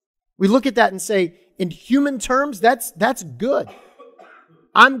 We look at that and say, in human terms, that's good.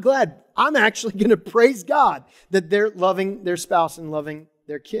 I'm glad. I'm actually going to praise God that they're loving their spouse and loving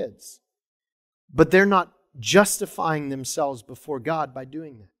their kids. But they're not justifying themselves before God by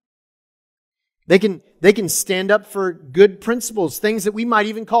doing that. They can stand up for good principles, things that we might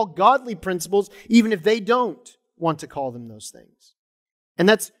even call godly principles, even if they don't want to call them those things. And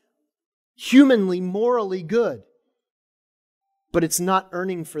that's humanly, morally good. But it's not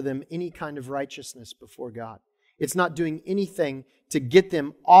earning for them any kind of righteousness before God. It's not doing anything to get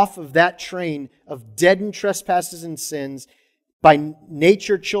them off of that train of dead in trespasses and sins, by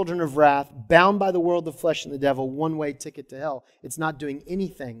nature children of wrath, bound by the world, the flesh, and the devil, one-way ticket to hell. It's not doing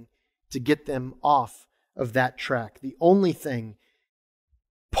anything to get them off of that track. The only thing,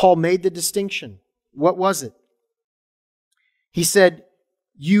 Paul made the distinction. What was it? He said,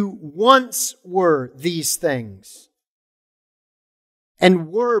 you once were these things and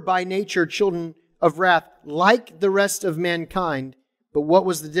were by nature children of wrath like the rest of mankind. But what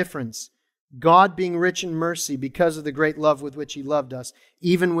was the difference? God, being rich in mercy because of the great love with which He loved us,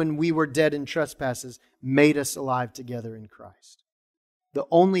 even when we were dead in trespasses, made us alive together in Christ. The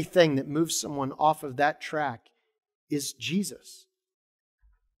only thing that moves someone off of that track is Jesus.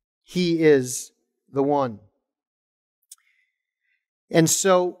 He is the one. And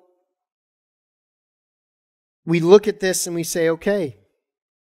so we look at this and we say, okay,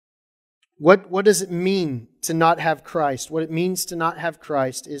 what does it mean to not have Christ? What it means to not have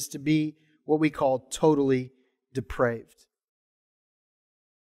Christ is to be what we call totally depraved.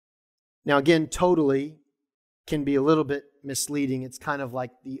 Now again, totally can be a little bit misleading. It's kind of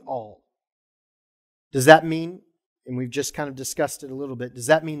like the all. Does that mean, and we've just kind of discussed it a little bit, does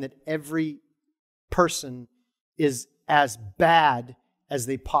that mean that every person is as bad as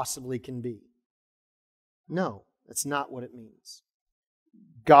they possibly can be? No, that's not what it means.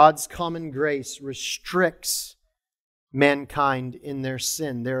 God's common grace restricts mankind in their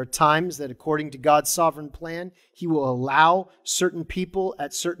sin. There are times that according to God's sovereign plan, He will allow certain people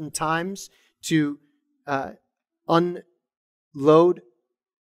at certain times to unload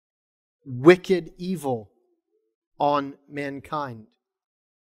wicked evil on mankind.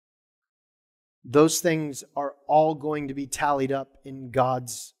 Those things are all going to be tallied up in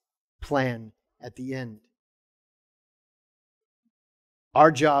God's plan at the end.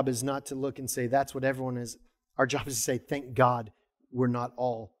 Our job is not to look and say, that's what everyone is. Our job is to say, thank God we're not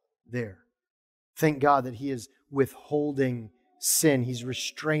all there. Thank God that He is withholding sin. He's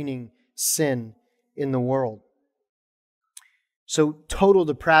restraining sin in the world. So total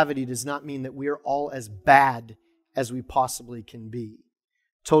depravity does not mean that we are all as bad as we possibly can be.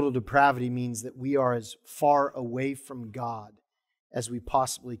 Total depravity means that we are as far away from God as we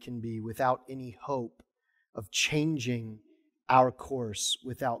possibly can be, without any hope of changing our course,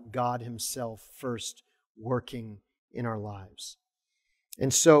 without God Himself first working in our lives.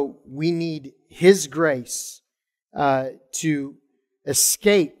 And so we need His grace to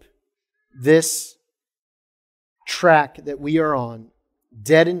escape this track that we are on,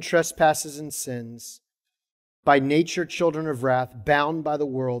 dead in trespasses and sins, by nature children of wrath, bound by the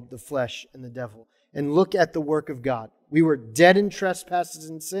world, the flesh, and the devil. And look at the work of God. We were dead in trespasses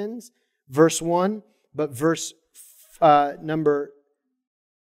and sins, verse 1, but verse number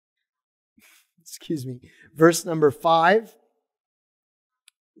 5,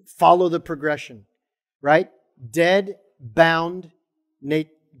 follow the progression, right? Dead, bound,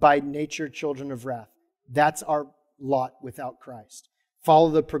 by nature children of wrath. That's our lot without Christ. Follow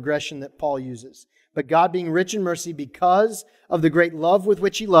the progression that Paul uses. But God, being rich in mercy because of the great love with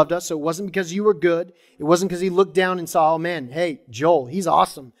which He loved us, so it wasn't because you were good. It wasn't because He looked down and saw, oh man, hey, Joel, he's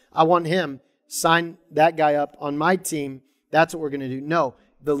awesome. I want him. Sign that guy up on my team. That's what we're going to do. No,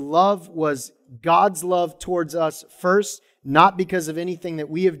 the love was God's love towards us first, not because of anything that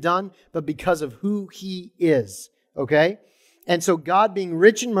we have done, but because of who He is. Okay? And so God, being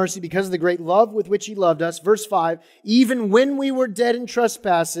rich in mercy because of the great love with which He loved us, verse 5, even when we were dead in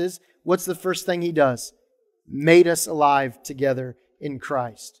trespasses, what's the first thing He does? Made us alive together in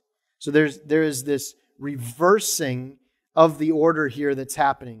Christ. So there is this reversing of the order here that's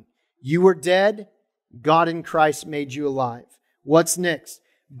happening. You were dead, God in Christ made you alive. What's next?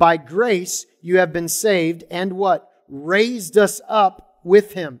 By grace you have been saved, and what? Raised us up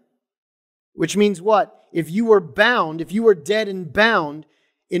with Him. Which means what? If you were bound, if you were dead and bound,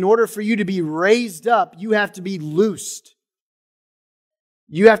 in order for you to be raised up, you have to be loosed.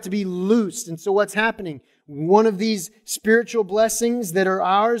 You have to be loosed. And so what's happening? One of these spiritual blessings that are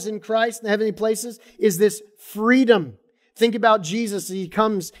ours in Christ in the heavenly places is this freedom. Think about Jesus. He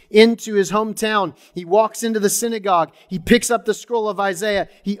comes into His hometown. He walks into the synagogue. He picks up the scroll of Isaiah.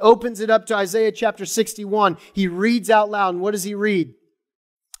 He opens it up to Isaiah chapter 61. He reads out loud. And what does he read?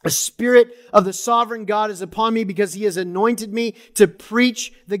 The Spirit of the sovereign God is upon me because He has anointed me to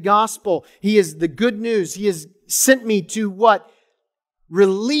preach the gospel. He is the good news. He has sent me to what?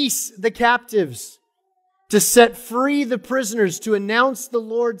 Release the captives, to set free the prisoners, to announce the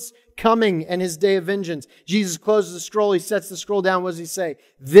Lord's coming and His day of vengeance. Jesus closes the scroll. He sets the scroll down. What does He say?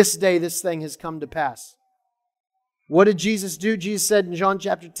 This day, this thing has come to pass. What did Jesus do? Jesus said in John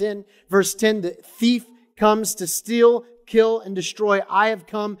chapter 10, verse 10, the thief comes to steal, kill, and destroy. I have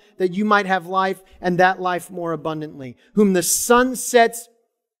come that you might have life, and that life more abundantly. Whom the Son sets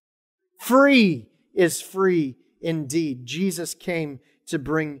free is free indeed. Jesus came to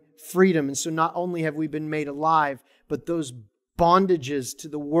bring freedom. And so not only have we been made alive, but those bondages to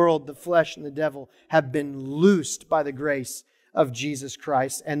the world, the flesh, and the devil have been loosed by the grace of Jesus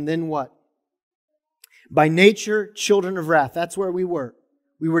Christ. And then what? By nature, children of wrath. That's where we were.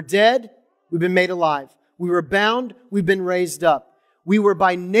 We were dead. We've been made alive. We were bound. We've been raised up. We were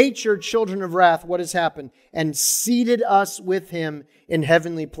by nature children of wrath. What has happened? And seated us with Him in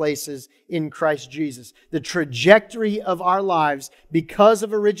heavenly places in Christ Jesus. The trajectory of our lives, because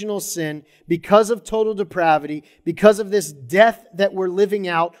of original sin, because of total depravity, because of this death that we're living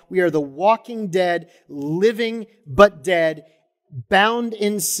out, we are the walking dead, living but dead, bound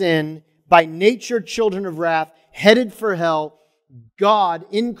in sin, by nature children of wrath, headed for hell. God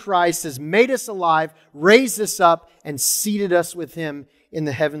in Christ has made us alive, raised us up, and seated us with Him in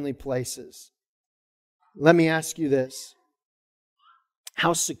the heavenly places. Let me ask you this.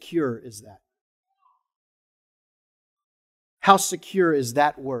 How secure is that? How secure is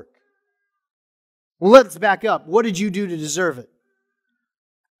that work? Well, let's back up. What did you do to deserve it?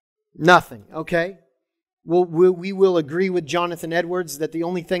 Nothing, okay? Well, we will agree with Jonathan Edwards that the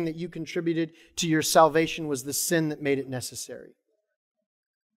only thing that you contributed to your salvation was the sin that made it necessary.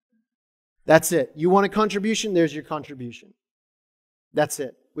 That's it. You want a contribution? There's your contribution. That's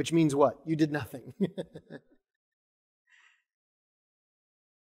it. Which means what? You did nothing.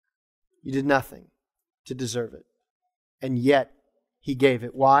 You did nothing to deserve it. And yet, He gave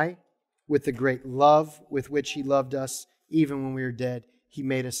it. Why? With the great love with which He loved us, even when we were dead, He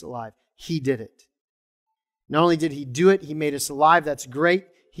made us alive. He did it. Not only did He do it, He made us alive. That's great.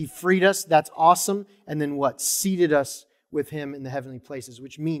 He freed us. That's awesome. And then what? Seated us with Him in the heavenly places,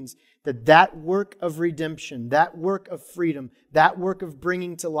 which means that work of redemption, that work of freedom, that work of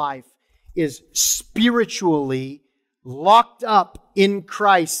bringing to life is spiritually locked up in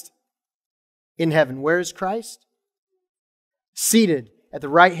Christ in heaven. Where is Christ? Seated at the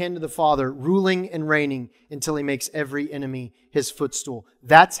right hand of the Father, ruling and reigning until He makes every enemy His footstool.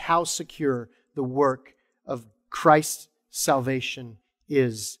 That's how secure the work of Christ's salvation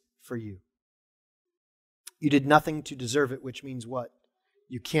is for you. You did nothing to deserve it, which means what?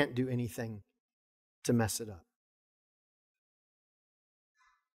 You can't do anything to mess it up.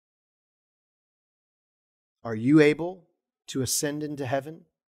 Are you able to ascend into heaven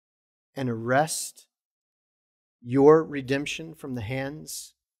and arrest your redemption from the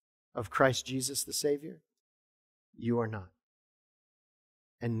hands of Christ Jesus the Savior? You are not.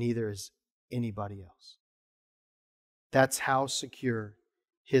 And neither is anybody else. That's how secure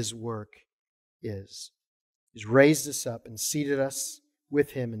His work is. He's raised us up and seated us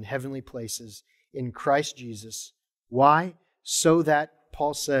with Him in heavenly places in Christ Jesus. Why? So that,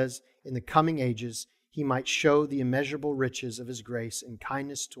 Paul says, in the coming ages, He might show the immeasurable riches of His grace and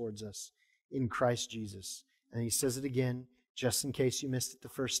kindness towards us in Christ Jesus. And he says it again, just in case you missed it the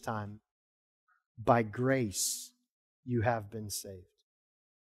first time. By grace you have been saved.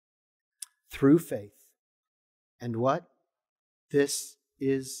 Through faith. And what? This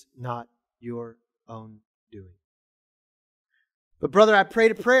is not your own doing. But brother, I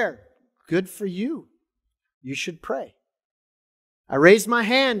prayed a prayer. Good for you. You should pray. I raised my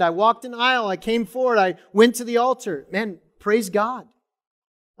hand. I walked an aisle. I came forward. I went to the altar. Man, praise God.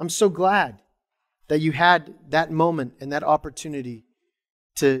 I'm so glad that you had that moment and that opportunity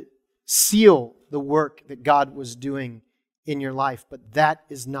to seal the work that God was doing in your life. But that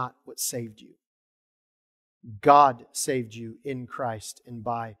is not what saved you. God saved you in Christ and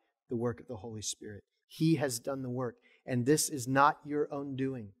by the work of the Holy Spirit. He has done the work. And this is not your own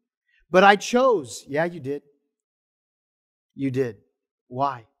doing. But I chose. Yeah, you did. You did.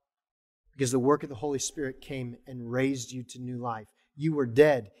 Why? Because the work of the Holy Spirit came and raised you to new life. You were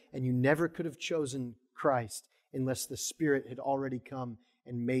dead, and you never could have chosen Christ unless the Spirit had already come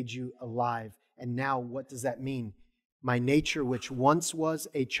and made you alive. And now, what does that mean? My nature, which once was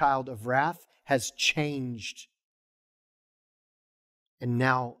a child of wrath, has changed. And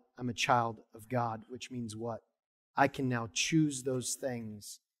now I'm a child of God, which means what? I can now choose those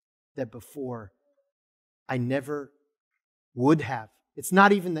things that before I never would have. It's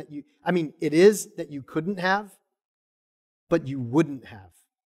not even that you, it is that you couldn't have, but you wouldn't have.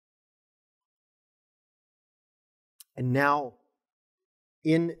 And now,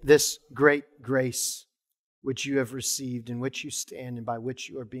 in this great grace which you have received, in which you stand, and by which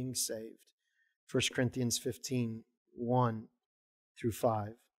you are being saved, 1 Corinthians 15, 1 through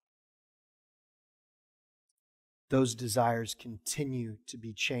 5. Those desires continue to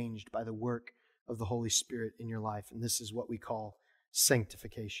be changed by the work of the Holy Spirit in your life. And this is what we call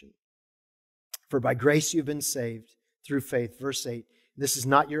sanctification. For by grace you have been saved through faith. Verse 8, this is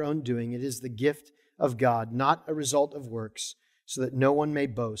not your own doing. It is the gift of God, not a result of works, so that no one may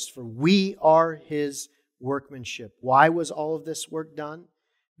boast. For we are His workmanship. Why was all of this work done?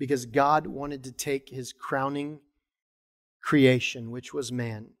 Because God wanted to take His crowning creation, which was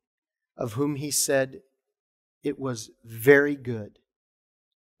man, of whom He said, it was very good.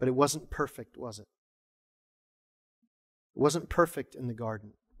 But it wasn't perfect, was it? It wasn't perfect in the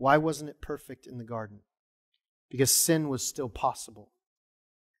garden. Why wasn't it perfect in the garden? Because sin was still possible.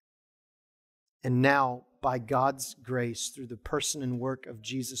 And now, by God's grace, through the person and work of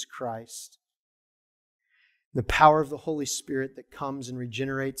Jesus Christ, the power of the Holy Spirit that comes and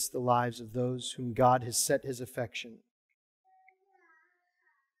regenerates the lives of those whom God has set His affection,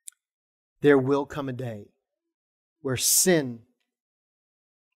 there will come a day where sin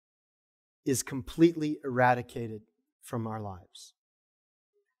is completely eradicated from our lives.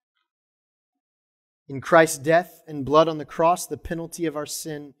 In Christ's death and blood on the cross, the penalty of our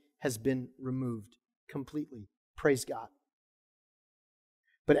sin has been removed completely. Praise God.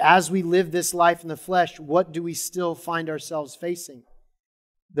 But as we live this life in the flesh, what do we still find ourselves facing?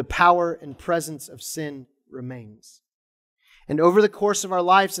 The power and presence of sin remains. And over the course of our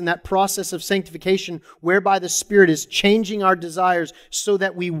lives, in that process of sanctification, whereby the Spirit is changing our desires so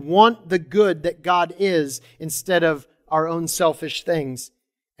that we want the good that God is instead of our own selfish things,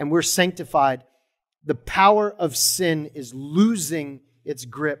 and we're sanctified, the power of sin is losing its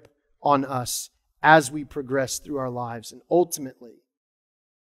grip on us as we progress through our lives. And ultimately,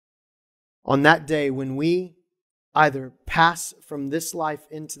 on that day when we either pass from this life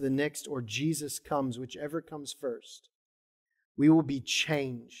into the next or Jesus comes, whichever comes first, we will be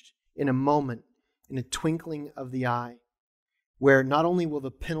changed in a moment, in a twinkling of the eye, where not only will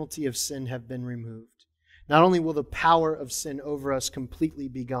the penalty of sin have been removed, not only will the power of sin over us completely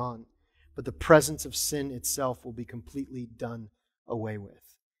be gone, but the presence of sin itself will be completely done away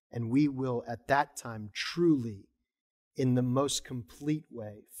with. And we will at that time truly, in the most complete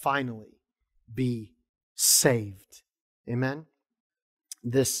way, finally be saved. Amen?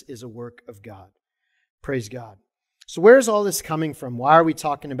 This is a work of God. Praise God. So where is all this coming from? Why are we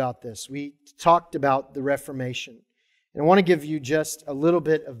talking about this? We talked about the Reformation. And I want to give you just a little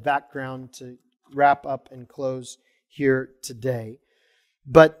bit of background to wrap up and close here today.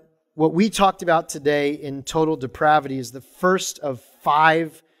 But what we talked about today in Total Depravity is the first of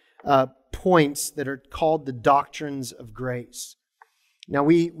 5 points that are called the doctrines of grace. Now,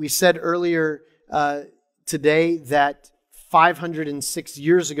 we said earlier today that 506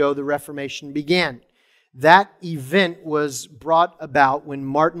 years ago the Reformation began. That event was brought about when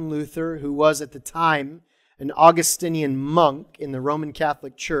Martin Luther, who was at the time an Augustinian monk in the Roman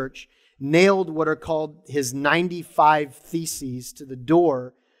Catholic Church, nailed what are called his 95 Theses to the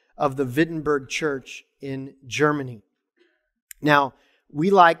door of the Wittenberg Church in Germany. Now, we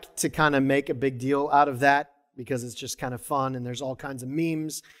like to kind of make a big deal out of that because it's just kind of fun, and there's all kinds of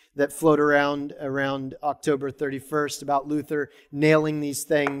memes that float around October 31st about Luther nailing these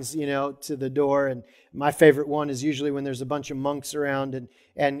things, to the door. And my favorite one is usually when there's a bunch of monks around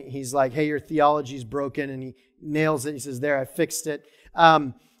and he's like, hey, your theology's broken, and he nails it. He says, there, I fixed it.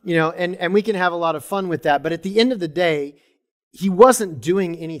 And we can have a lot of fun with that. But at the end of the day, he wasn't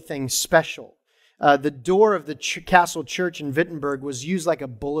doing anything special. The door of the castle church in Wittenberg was used like a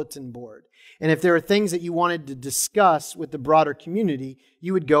bulletin board. And if there were things that you wanted to discuss with the broader community,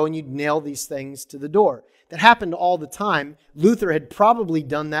 you would go and you'd nail these things to the door. That happened all the time. Luther had probably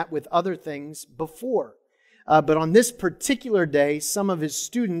done that with other things before. But on this particular day, some of his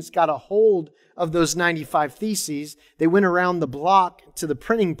students got a hold of those 95 Theses. They went around the block to the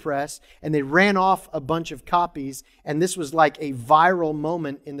printing press and they ran off a bunch of copies. And this was like a viral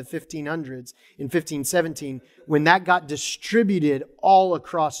moment in the 1500s, in 1517, when that got distributed all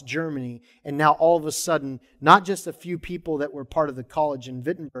across Germany. And now all of a sudden, not just a few people that were part of the college in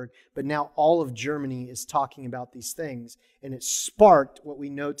Wittenberg, but now all of Germany is talking about these things. And it sparked what we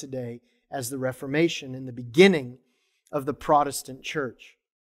know today as the Reformation and the beginning of the Protestant church.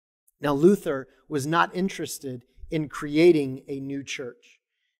 Now, Luther was not interested in creating a new church.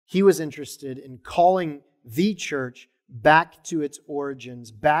 He was interested in calling the church back to its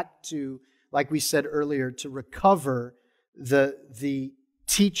origins, back to, like we said earlier, to recover the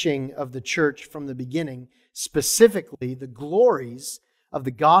teaching of the church from the beginning, specifically the glories of the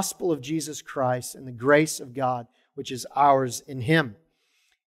gospel of Jesus Christ and the grace of God, which is ours in Him.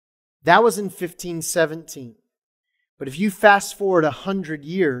 That was in 1517. But if you fast forward 100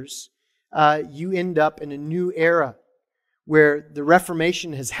 years, you end up in a new era where the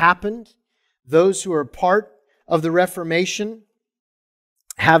Reformation has happened. Those who are part of the Reformation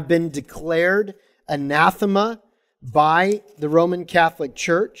have been declared anathema by the Roman Catholic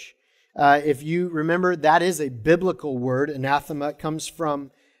Church. If you remember, that is a biblical word. Anathema comes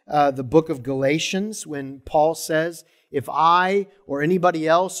from the book of Galatians when Paul says, if I or anybody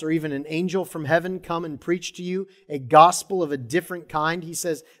else or even an angel from heaven come and preach to you a gospel of a different kind, he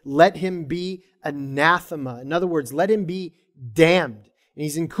says, let him be anathema. In other words, let him be damned. And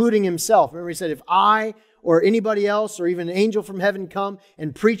he's including himself. Remember, he said, if I or anybody else or even an angel from heaven come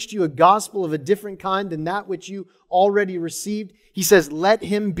and preach to you a gospel of a different kind than that which you already received, he says, let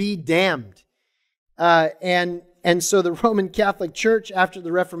him be damned. And so the Roman Catholic Church, after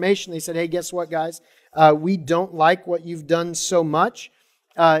the Reformation, they said, hey, guess what, guys? We don't like what you've done so much.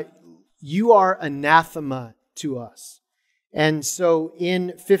 You are anathema to us. And so in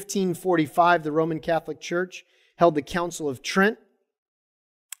 1545, the Roman Catholic Church held the Council of Trent.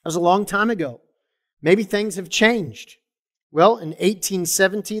 That was a long time ago. Maybe things have changed. Well, in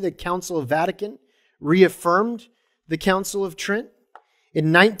 1870, the Council of Vatican reaffirmed the Council of Trent. In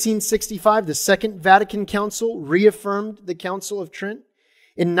 1965, the Second Vatican Council reaffirmed the Council of Trent.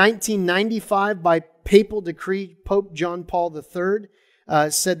 In 1995, by papal decree, Pope John Paul III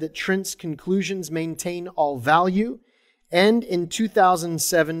said that Trent's conclusions maintain all value. And in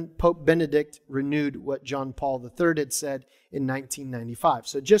 2007, Pope Benedict renewed what John Paul III had said in 1995.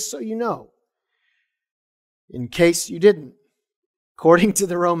 So just so you know, in case you didn't, according to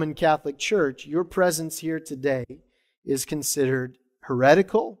the Roman Catholic Church, your presence here today is considered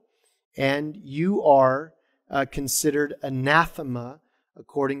heretical, and you are considered anathema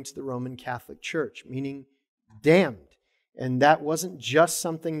according to the Roman Catholic Church, meaning damned. And that wasn't just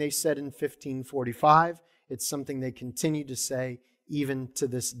something they said in 1545. It's something they continue to say even to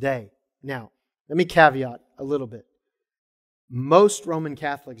this day. Now, let me caveat a little bit. Most Roman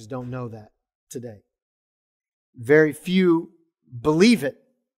Catholics don't know that today. Very few believe it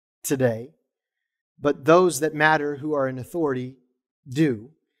today, but those that matter who are in authority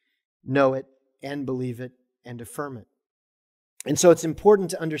do know it and believe it and affirm it. And so it's important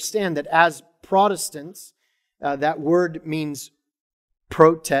to understand that as Protestants, that word means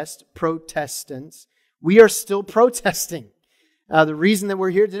protest, Protestants, we are still protesting. The reason that we're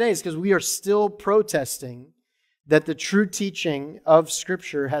here today is because we are still protesting that the true teaching of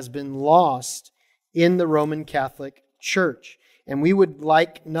Scripture has been lost in the Roman Catholic Church. And we would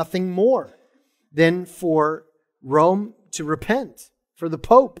like nothing more than for Rome to repent, for the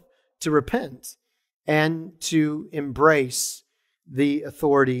Pope to repent, and to embrace the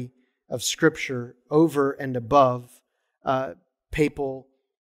authority of Scripture over and above papal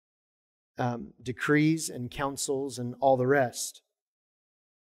decrees and councils and all the rest.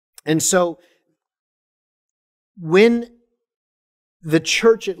 And so, when the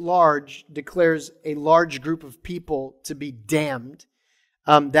church at large declares a large group of people to be damned,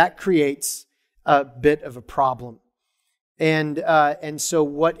 that creates a bit of a problem. And so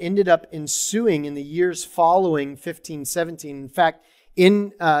what ended up ensuing in the years following 1517, in fact,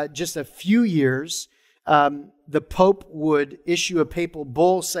 in just a few years, the Pope would issue a papal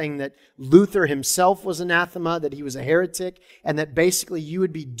bull saying that Luther himself was anathema, that he was a heretic, and that basically you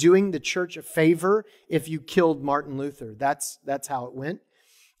would be doing the church a favor if you killed Martin Luther. That's how it went.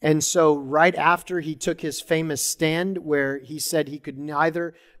 And so right after he took his famous stand where he said he could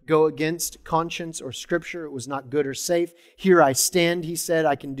neither go against conscience or Scripture, it was not good or safe. Here I stand, he said,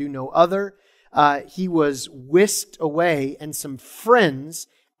 I can do no other. He was whisked away, and some friends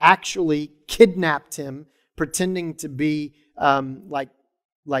actually kidnapped him, pretending to be like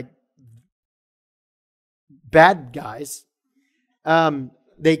bad guys.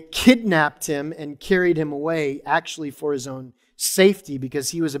 They kidnapped him and carried him away, actually for his own safety, because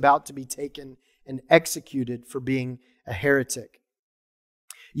he was about to be taken and executed for being a heretic.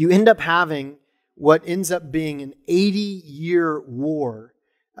 You end up having what ends up being an 80-year war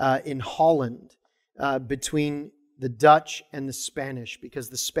in Holland between the Dutch and the Spanish, because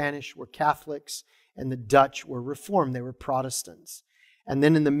the Spanish were Catholics and the Dutch were Reformed. They were Protestants. And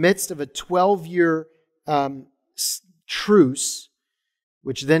then in the midst of a 12-year truce,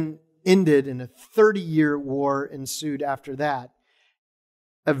 which then ended in a 30-year war ensued after that,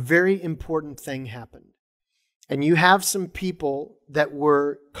 a very important thing happened. And you have some people that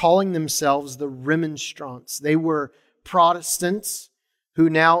were calling themselves the Remonstrants. They were Protestants who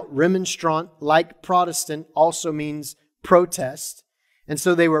now, remonstrant, like Protestant, also means protest. And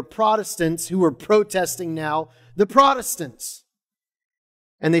so they were Protestants who were protesting now the Protestants.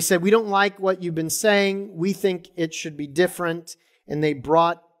 And they said, we don't like what you've been saying. We think it should be different. And they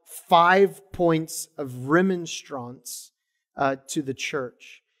brought 5 points of remonstrance to the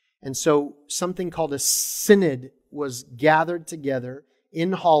church. And so something called a synod was gathered together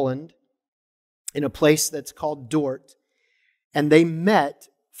in Holland in a place that's called Dort. And they met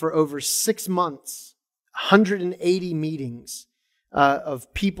for over 6 months, 180 meetings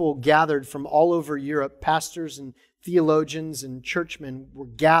of people gathered from all over Europe. Pastors and theologians and churchmen were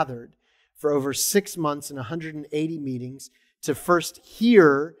gathered for over 6 months and 180 meetings to first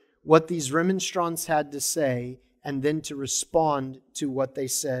hear what these remonstrants had to say and then to respond to what they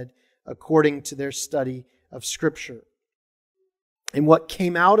said according to their study of Scripture. And what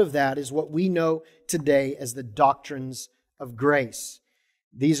came out of that is what we know today as the doctrines of grace.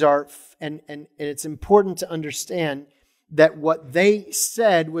 These are, and it's important to understand that what they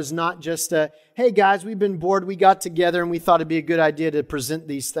said was not just a, hey guys, we've been bored, we got together and we thought it'd be a good idea to present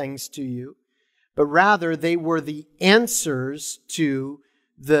these things to you. But rather, they were the answers to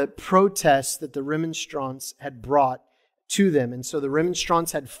the protests that the remonstrants had brought to them. And so the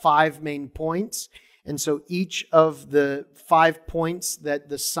remonstrants had 5 main points. And so each of the 5 points that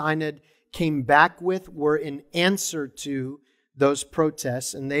the synod came back with were in answer to those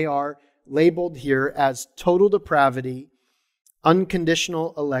protests. And they are labeled here as total depravity,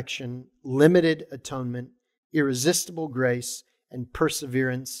 unconditional election, limited atonement, irresistible grace, and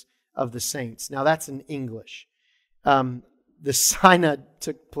perseverance of the saints. Now that's in English. the synod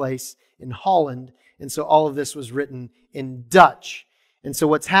took place in Holland, and so all of this was written in Dutch. And so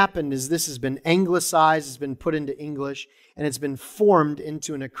what's happened is this has been anglicized, it's been put into English, and it's been formed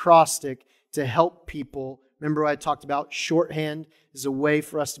into an acrostic to help people. Remember what I talked about? Shorthand is a way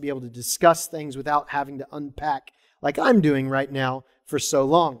for us to be able to discuss things without having to unpack like I'm doing right now for so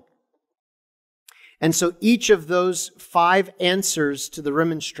long. And so each of those 5 answers to the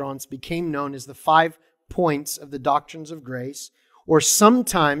remonstrance became known as the 5 points of the doctrines of grace, or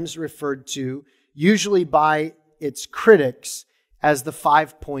sometimes referred to, usually by its critics, as the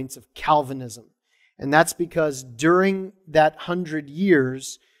 5 points of Calvinism. And that's because during that 100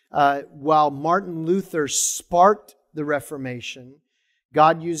 years, while Martin Luther sparked the Reformation,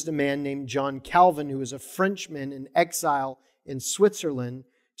 God used a man named John Calvin, who was a Frenchman in exile in Switzerland,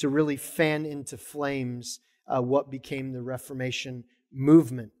 to really fan into flames what became the Reformation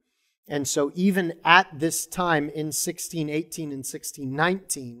movement. And so even at this time in 1618 and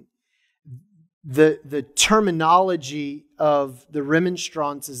 1619, the terminology of the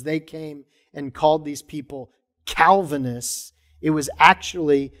remonstrants as they came and called these people Calvinists, it was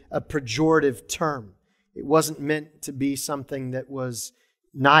actually a pejorative term. It wasn't meant to be something that was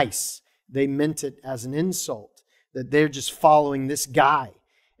nice. They meant it as an insult, that they're just following this guy.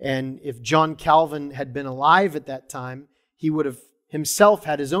 And if John Calvin had been alive at that time, he would have himself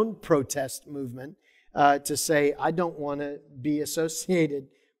had his own protest movement to say, I don't want to be associated,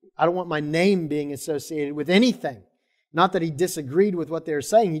 I don't want my name being associated with anything. Not that he disagreed with what they were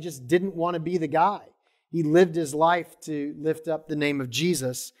saying, he just didn't want to be the guy. He lived his life to lift up the name of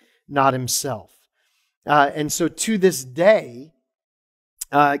Jesus, not himself. And so to this day,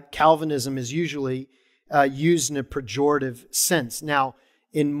 Calvinism is usually used in a pejorative sense. Now,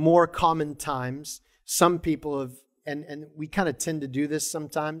 in more common times, some people have, and we kind of tend to do this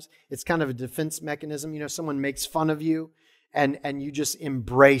sometimes, it's kind of a defense mechanism. You know, someone makes fun of you, and you just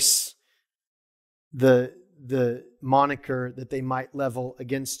embrace the moniker that they might level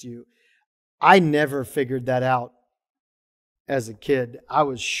against you. I never figured that out as a kid. I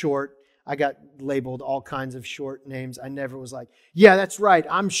was short. I got labeled all kinds of short names. I never was like, yeah, that's right,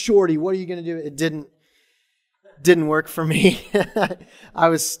 I'm Shorty. What are you going to do? It didn't work for me. I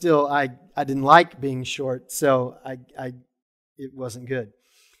was still, I didn't like being short, so it wasn't good.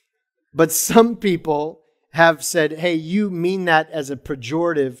 But some people have said, hey, you mean that as a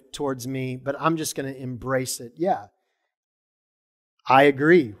pejorative towards me, but I'm just going to embrace it. Yeah, I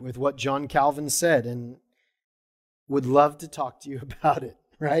agree with what John Calvin said and would love to talk to you about it,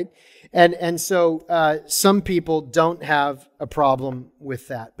 right? And so some people don't have a problem with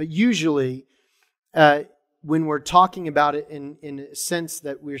that. But usually, when we're talking about it in a sense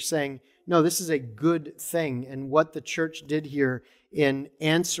that we're saying, no, this is a good thing, and what the church did here in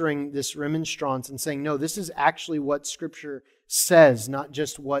answering this remonstrance and saying, no, this is actually what Scripture says, not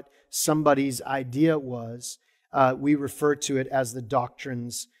just what somebody's idea was, we refer to it as the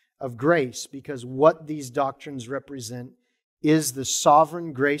doctrines of grace, because what these doctrines represent is the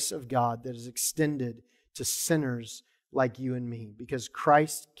sovereign grace of God that is extended to sinners like you and me, because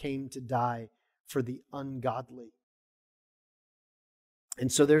Christ came to die for the ungodly.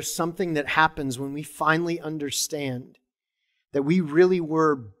 And so there's something that happens when we finally understand that we really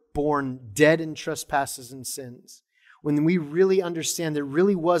were born dead in trespasses and sins. When we really understand there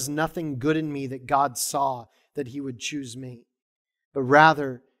really was nothing good in me that God saw that He would choose me. But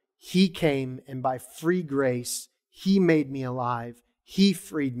rather, He came and by free grace, He made me alive. He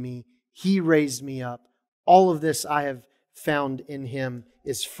freed me. He raised me up. All of this I have found in Him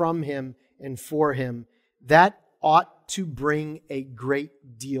is from Him and for Him. That ought to bring a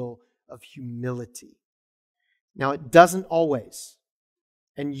great deal of humility. Now, it doesn't always.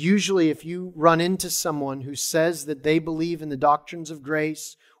 And usually if you run into someone who says that they believe in the doctrines of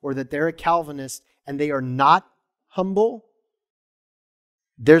grace or that they're a Calvinist and they are not humble,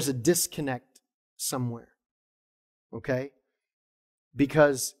 there's a disconnect somewhere. Okay?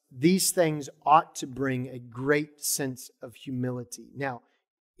 Because these things ought to bring a great sense of humility. Now,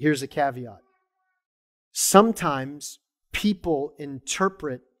 here's a caveat. Sometimes people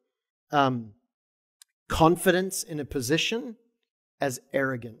interpret confidence in a position as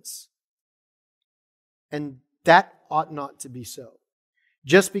arrogance. And that ought not to be so.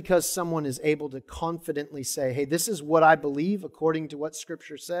 Just because someone is able to confidently say, hey, this is what I believe according to what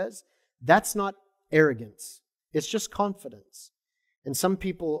Scripture says, that's not arrogance. It's just confidence. And some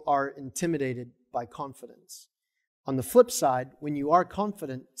people are intimidated by confidence. On the flip side, when you are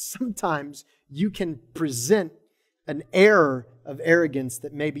confident, sometimes you can present an error of arrogance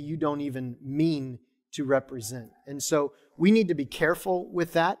that maybe you don't even mean to represent. And so we need to be careful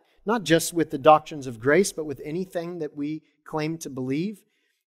with that. not just with the doctrines of grace, but with anything that we claim to believe,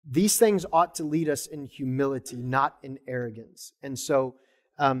 these things ought to lead us in humility, not in arrogance. And so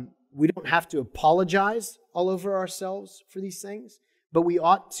we don't have to apologize all over ourselves for these things, but we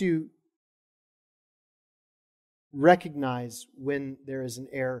ought to recognize when there is an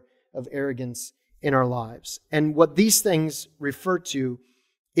air of arrogance in our lives. And what these things refer to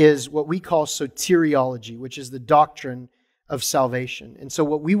is what we call soteriology, which is the doctrine of salvation. And so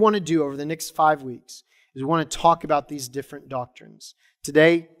what we want to do over the next 5 weeks is we want to talk about these different doctrines.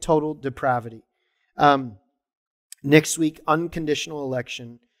 Today, total depravity. Next week, unconditional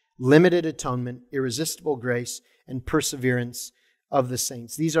election, limited atonement, irresistible grace, and perseverance of the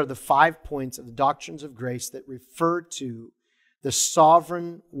saints. These are the 5 points of the doctrines of grace that refer to the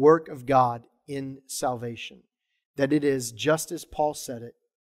sovereign work of God in salvation. That it is, just as Paul said it,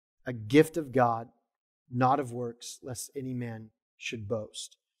 a gift of God, not of works, lest any man should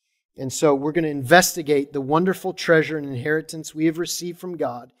boast. And so we're going to investigate the wonderful treasure and inheritance we have received from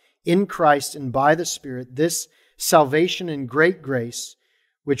God in Christ and by the Spirit, this salvation and great grace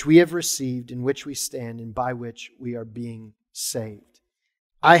which we have received, in which we stand, and by which we are being saved.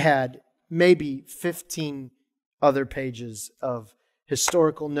 I had maybe 15 other pages of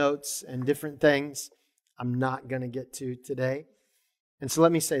historical notes and different things I'm not going to get to today. And so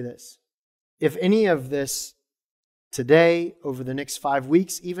let me say this. If any of this today, over the next 5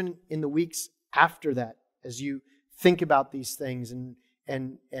 weeks, even in the weeks after that, as you think about these things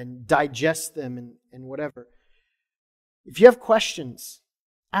and digest them and whatever, if you have questions,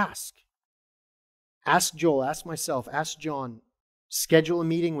 ask. Ask Joel, ask myself, ask John. Schedule a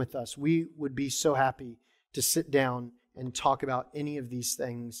meeting with us. We would be so happy to sit down and talk about any of these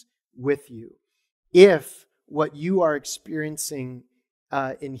things with you. If what you are experiencing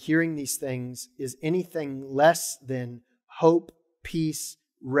in hearing these things is anything less than hope, peace,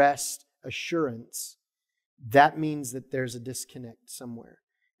 rest, assurance, that means that there's a disconnect somewhere.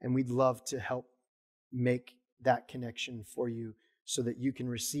 And we'd love to help make that connection for you so that you can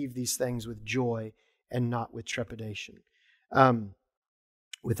receive these things with joy and not with trepidation.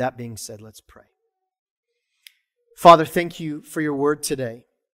 With that being said, let's pray. Father, thank you for your word today.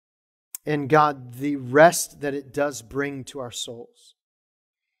 And God, the rest that it does bring to our souls.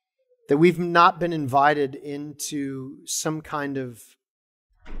 That we've not been invited into some kind of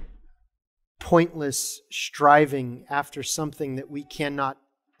pointless striving after something that we cannot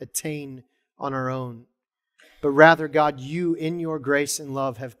attain on our own. But rather, God, you in your grace and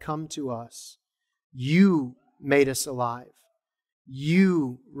love have come to us. You made us alive.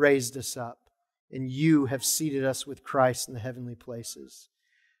 You raised us up. And you have seated us with Christ in the heavenly places,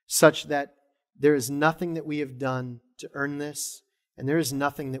 such that there is nothing that we have done to earn this, and there is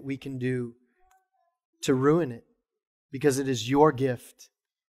nothing that we can do to ruin it, because it is your gift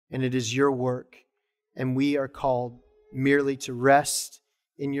and it is your work, and we are called merely to rest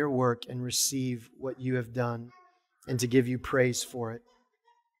in your work and receive what you have done and to give you praise for it.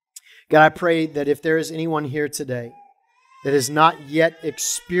 God, I pray that if there is anyone here today that has not yet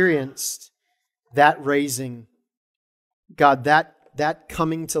experienced that raising, God, that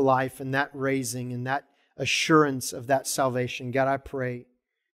coming to life and that raising and that assurance of that salvation, God, I pray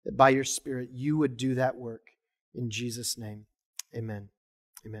that by your Spirit you would do that work. In Jesus' name, amen.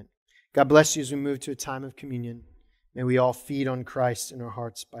 Amen. God bless you as we move to a time of communion. May we all feed on Christ in our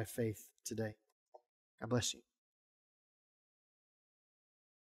hearts by faith today. God bless you.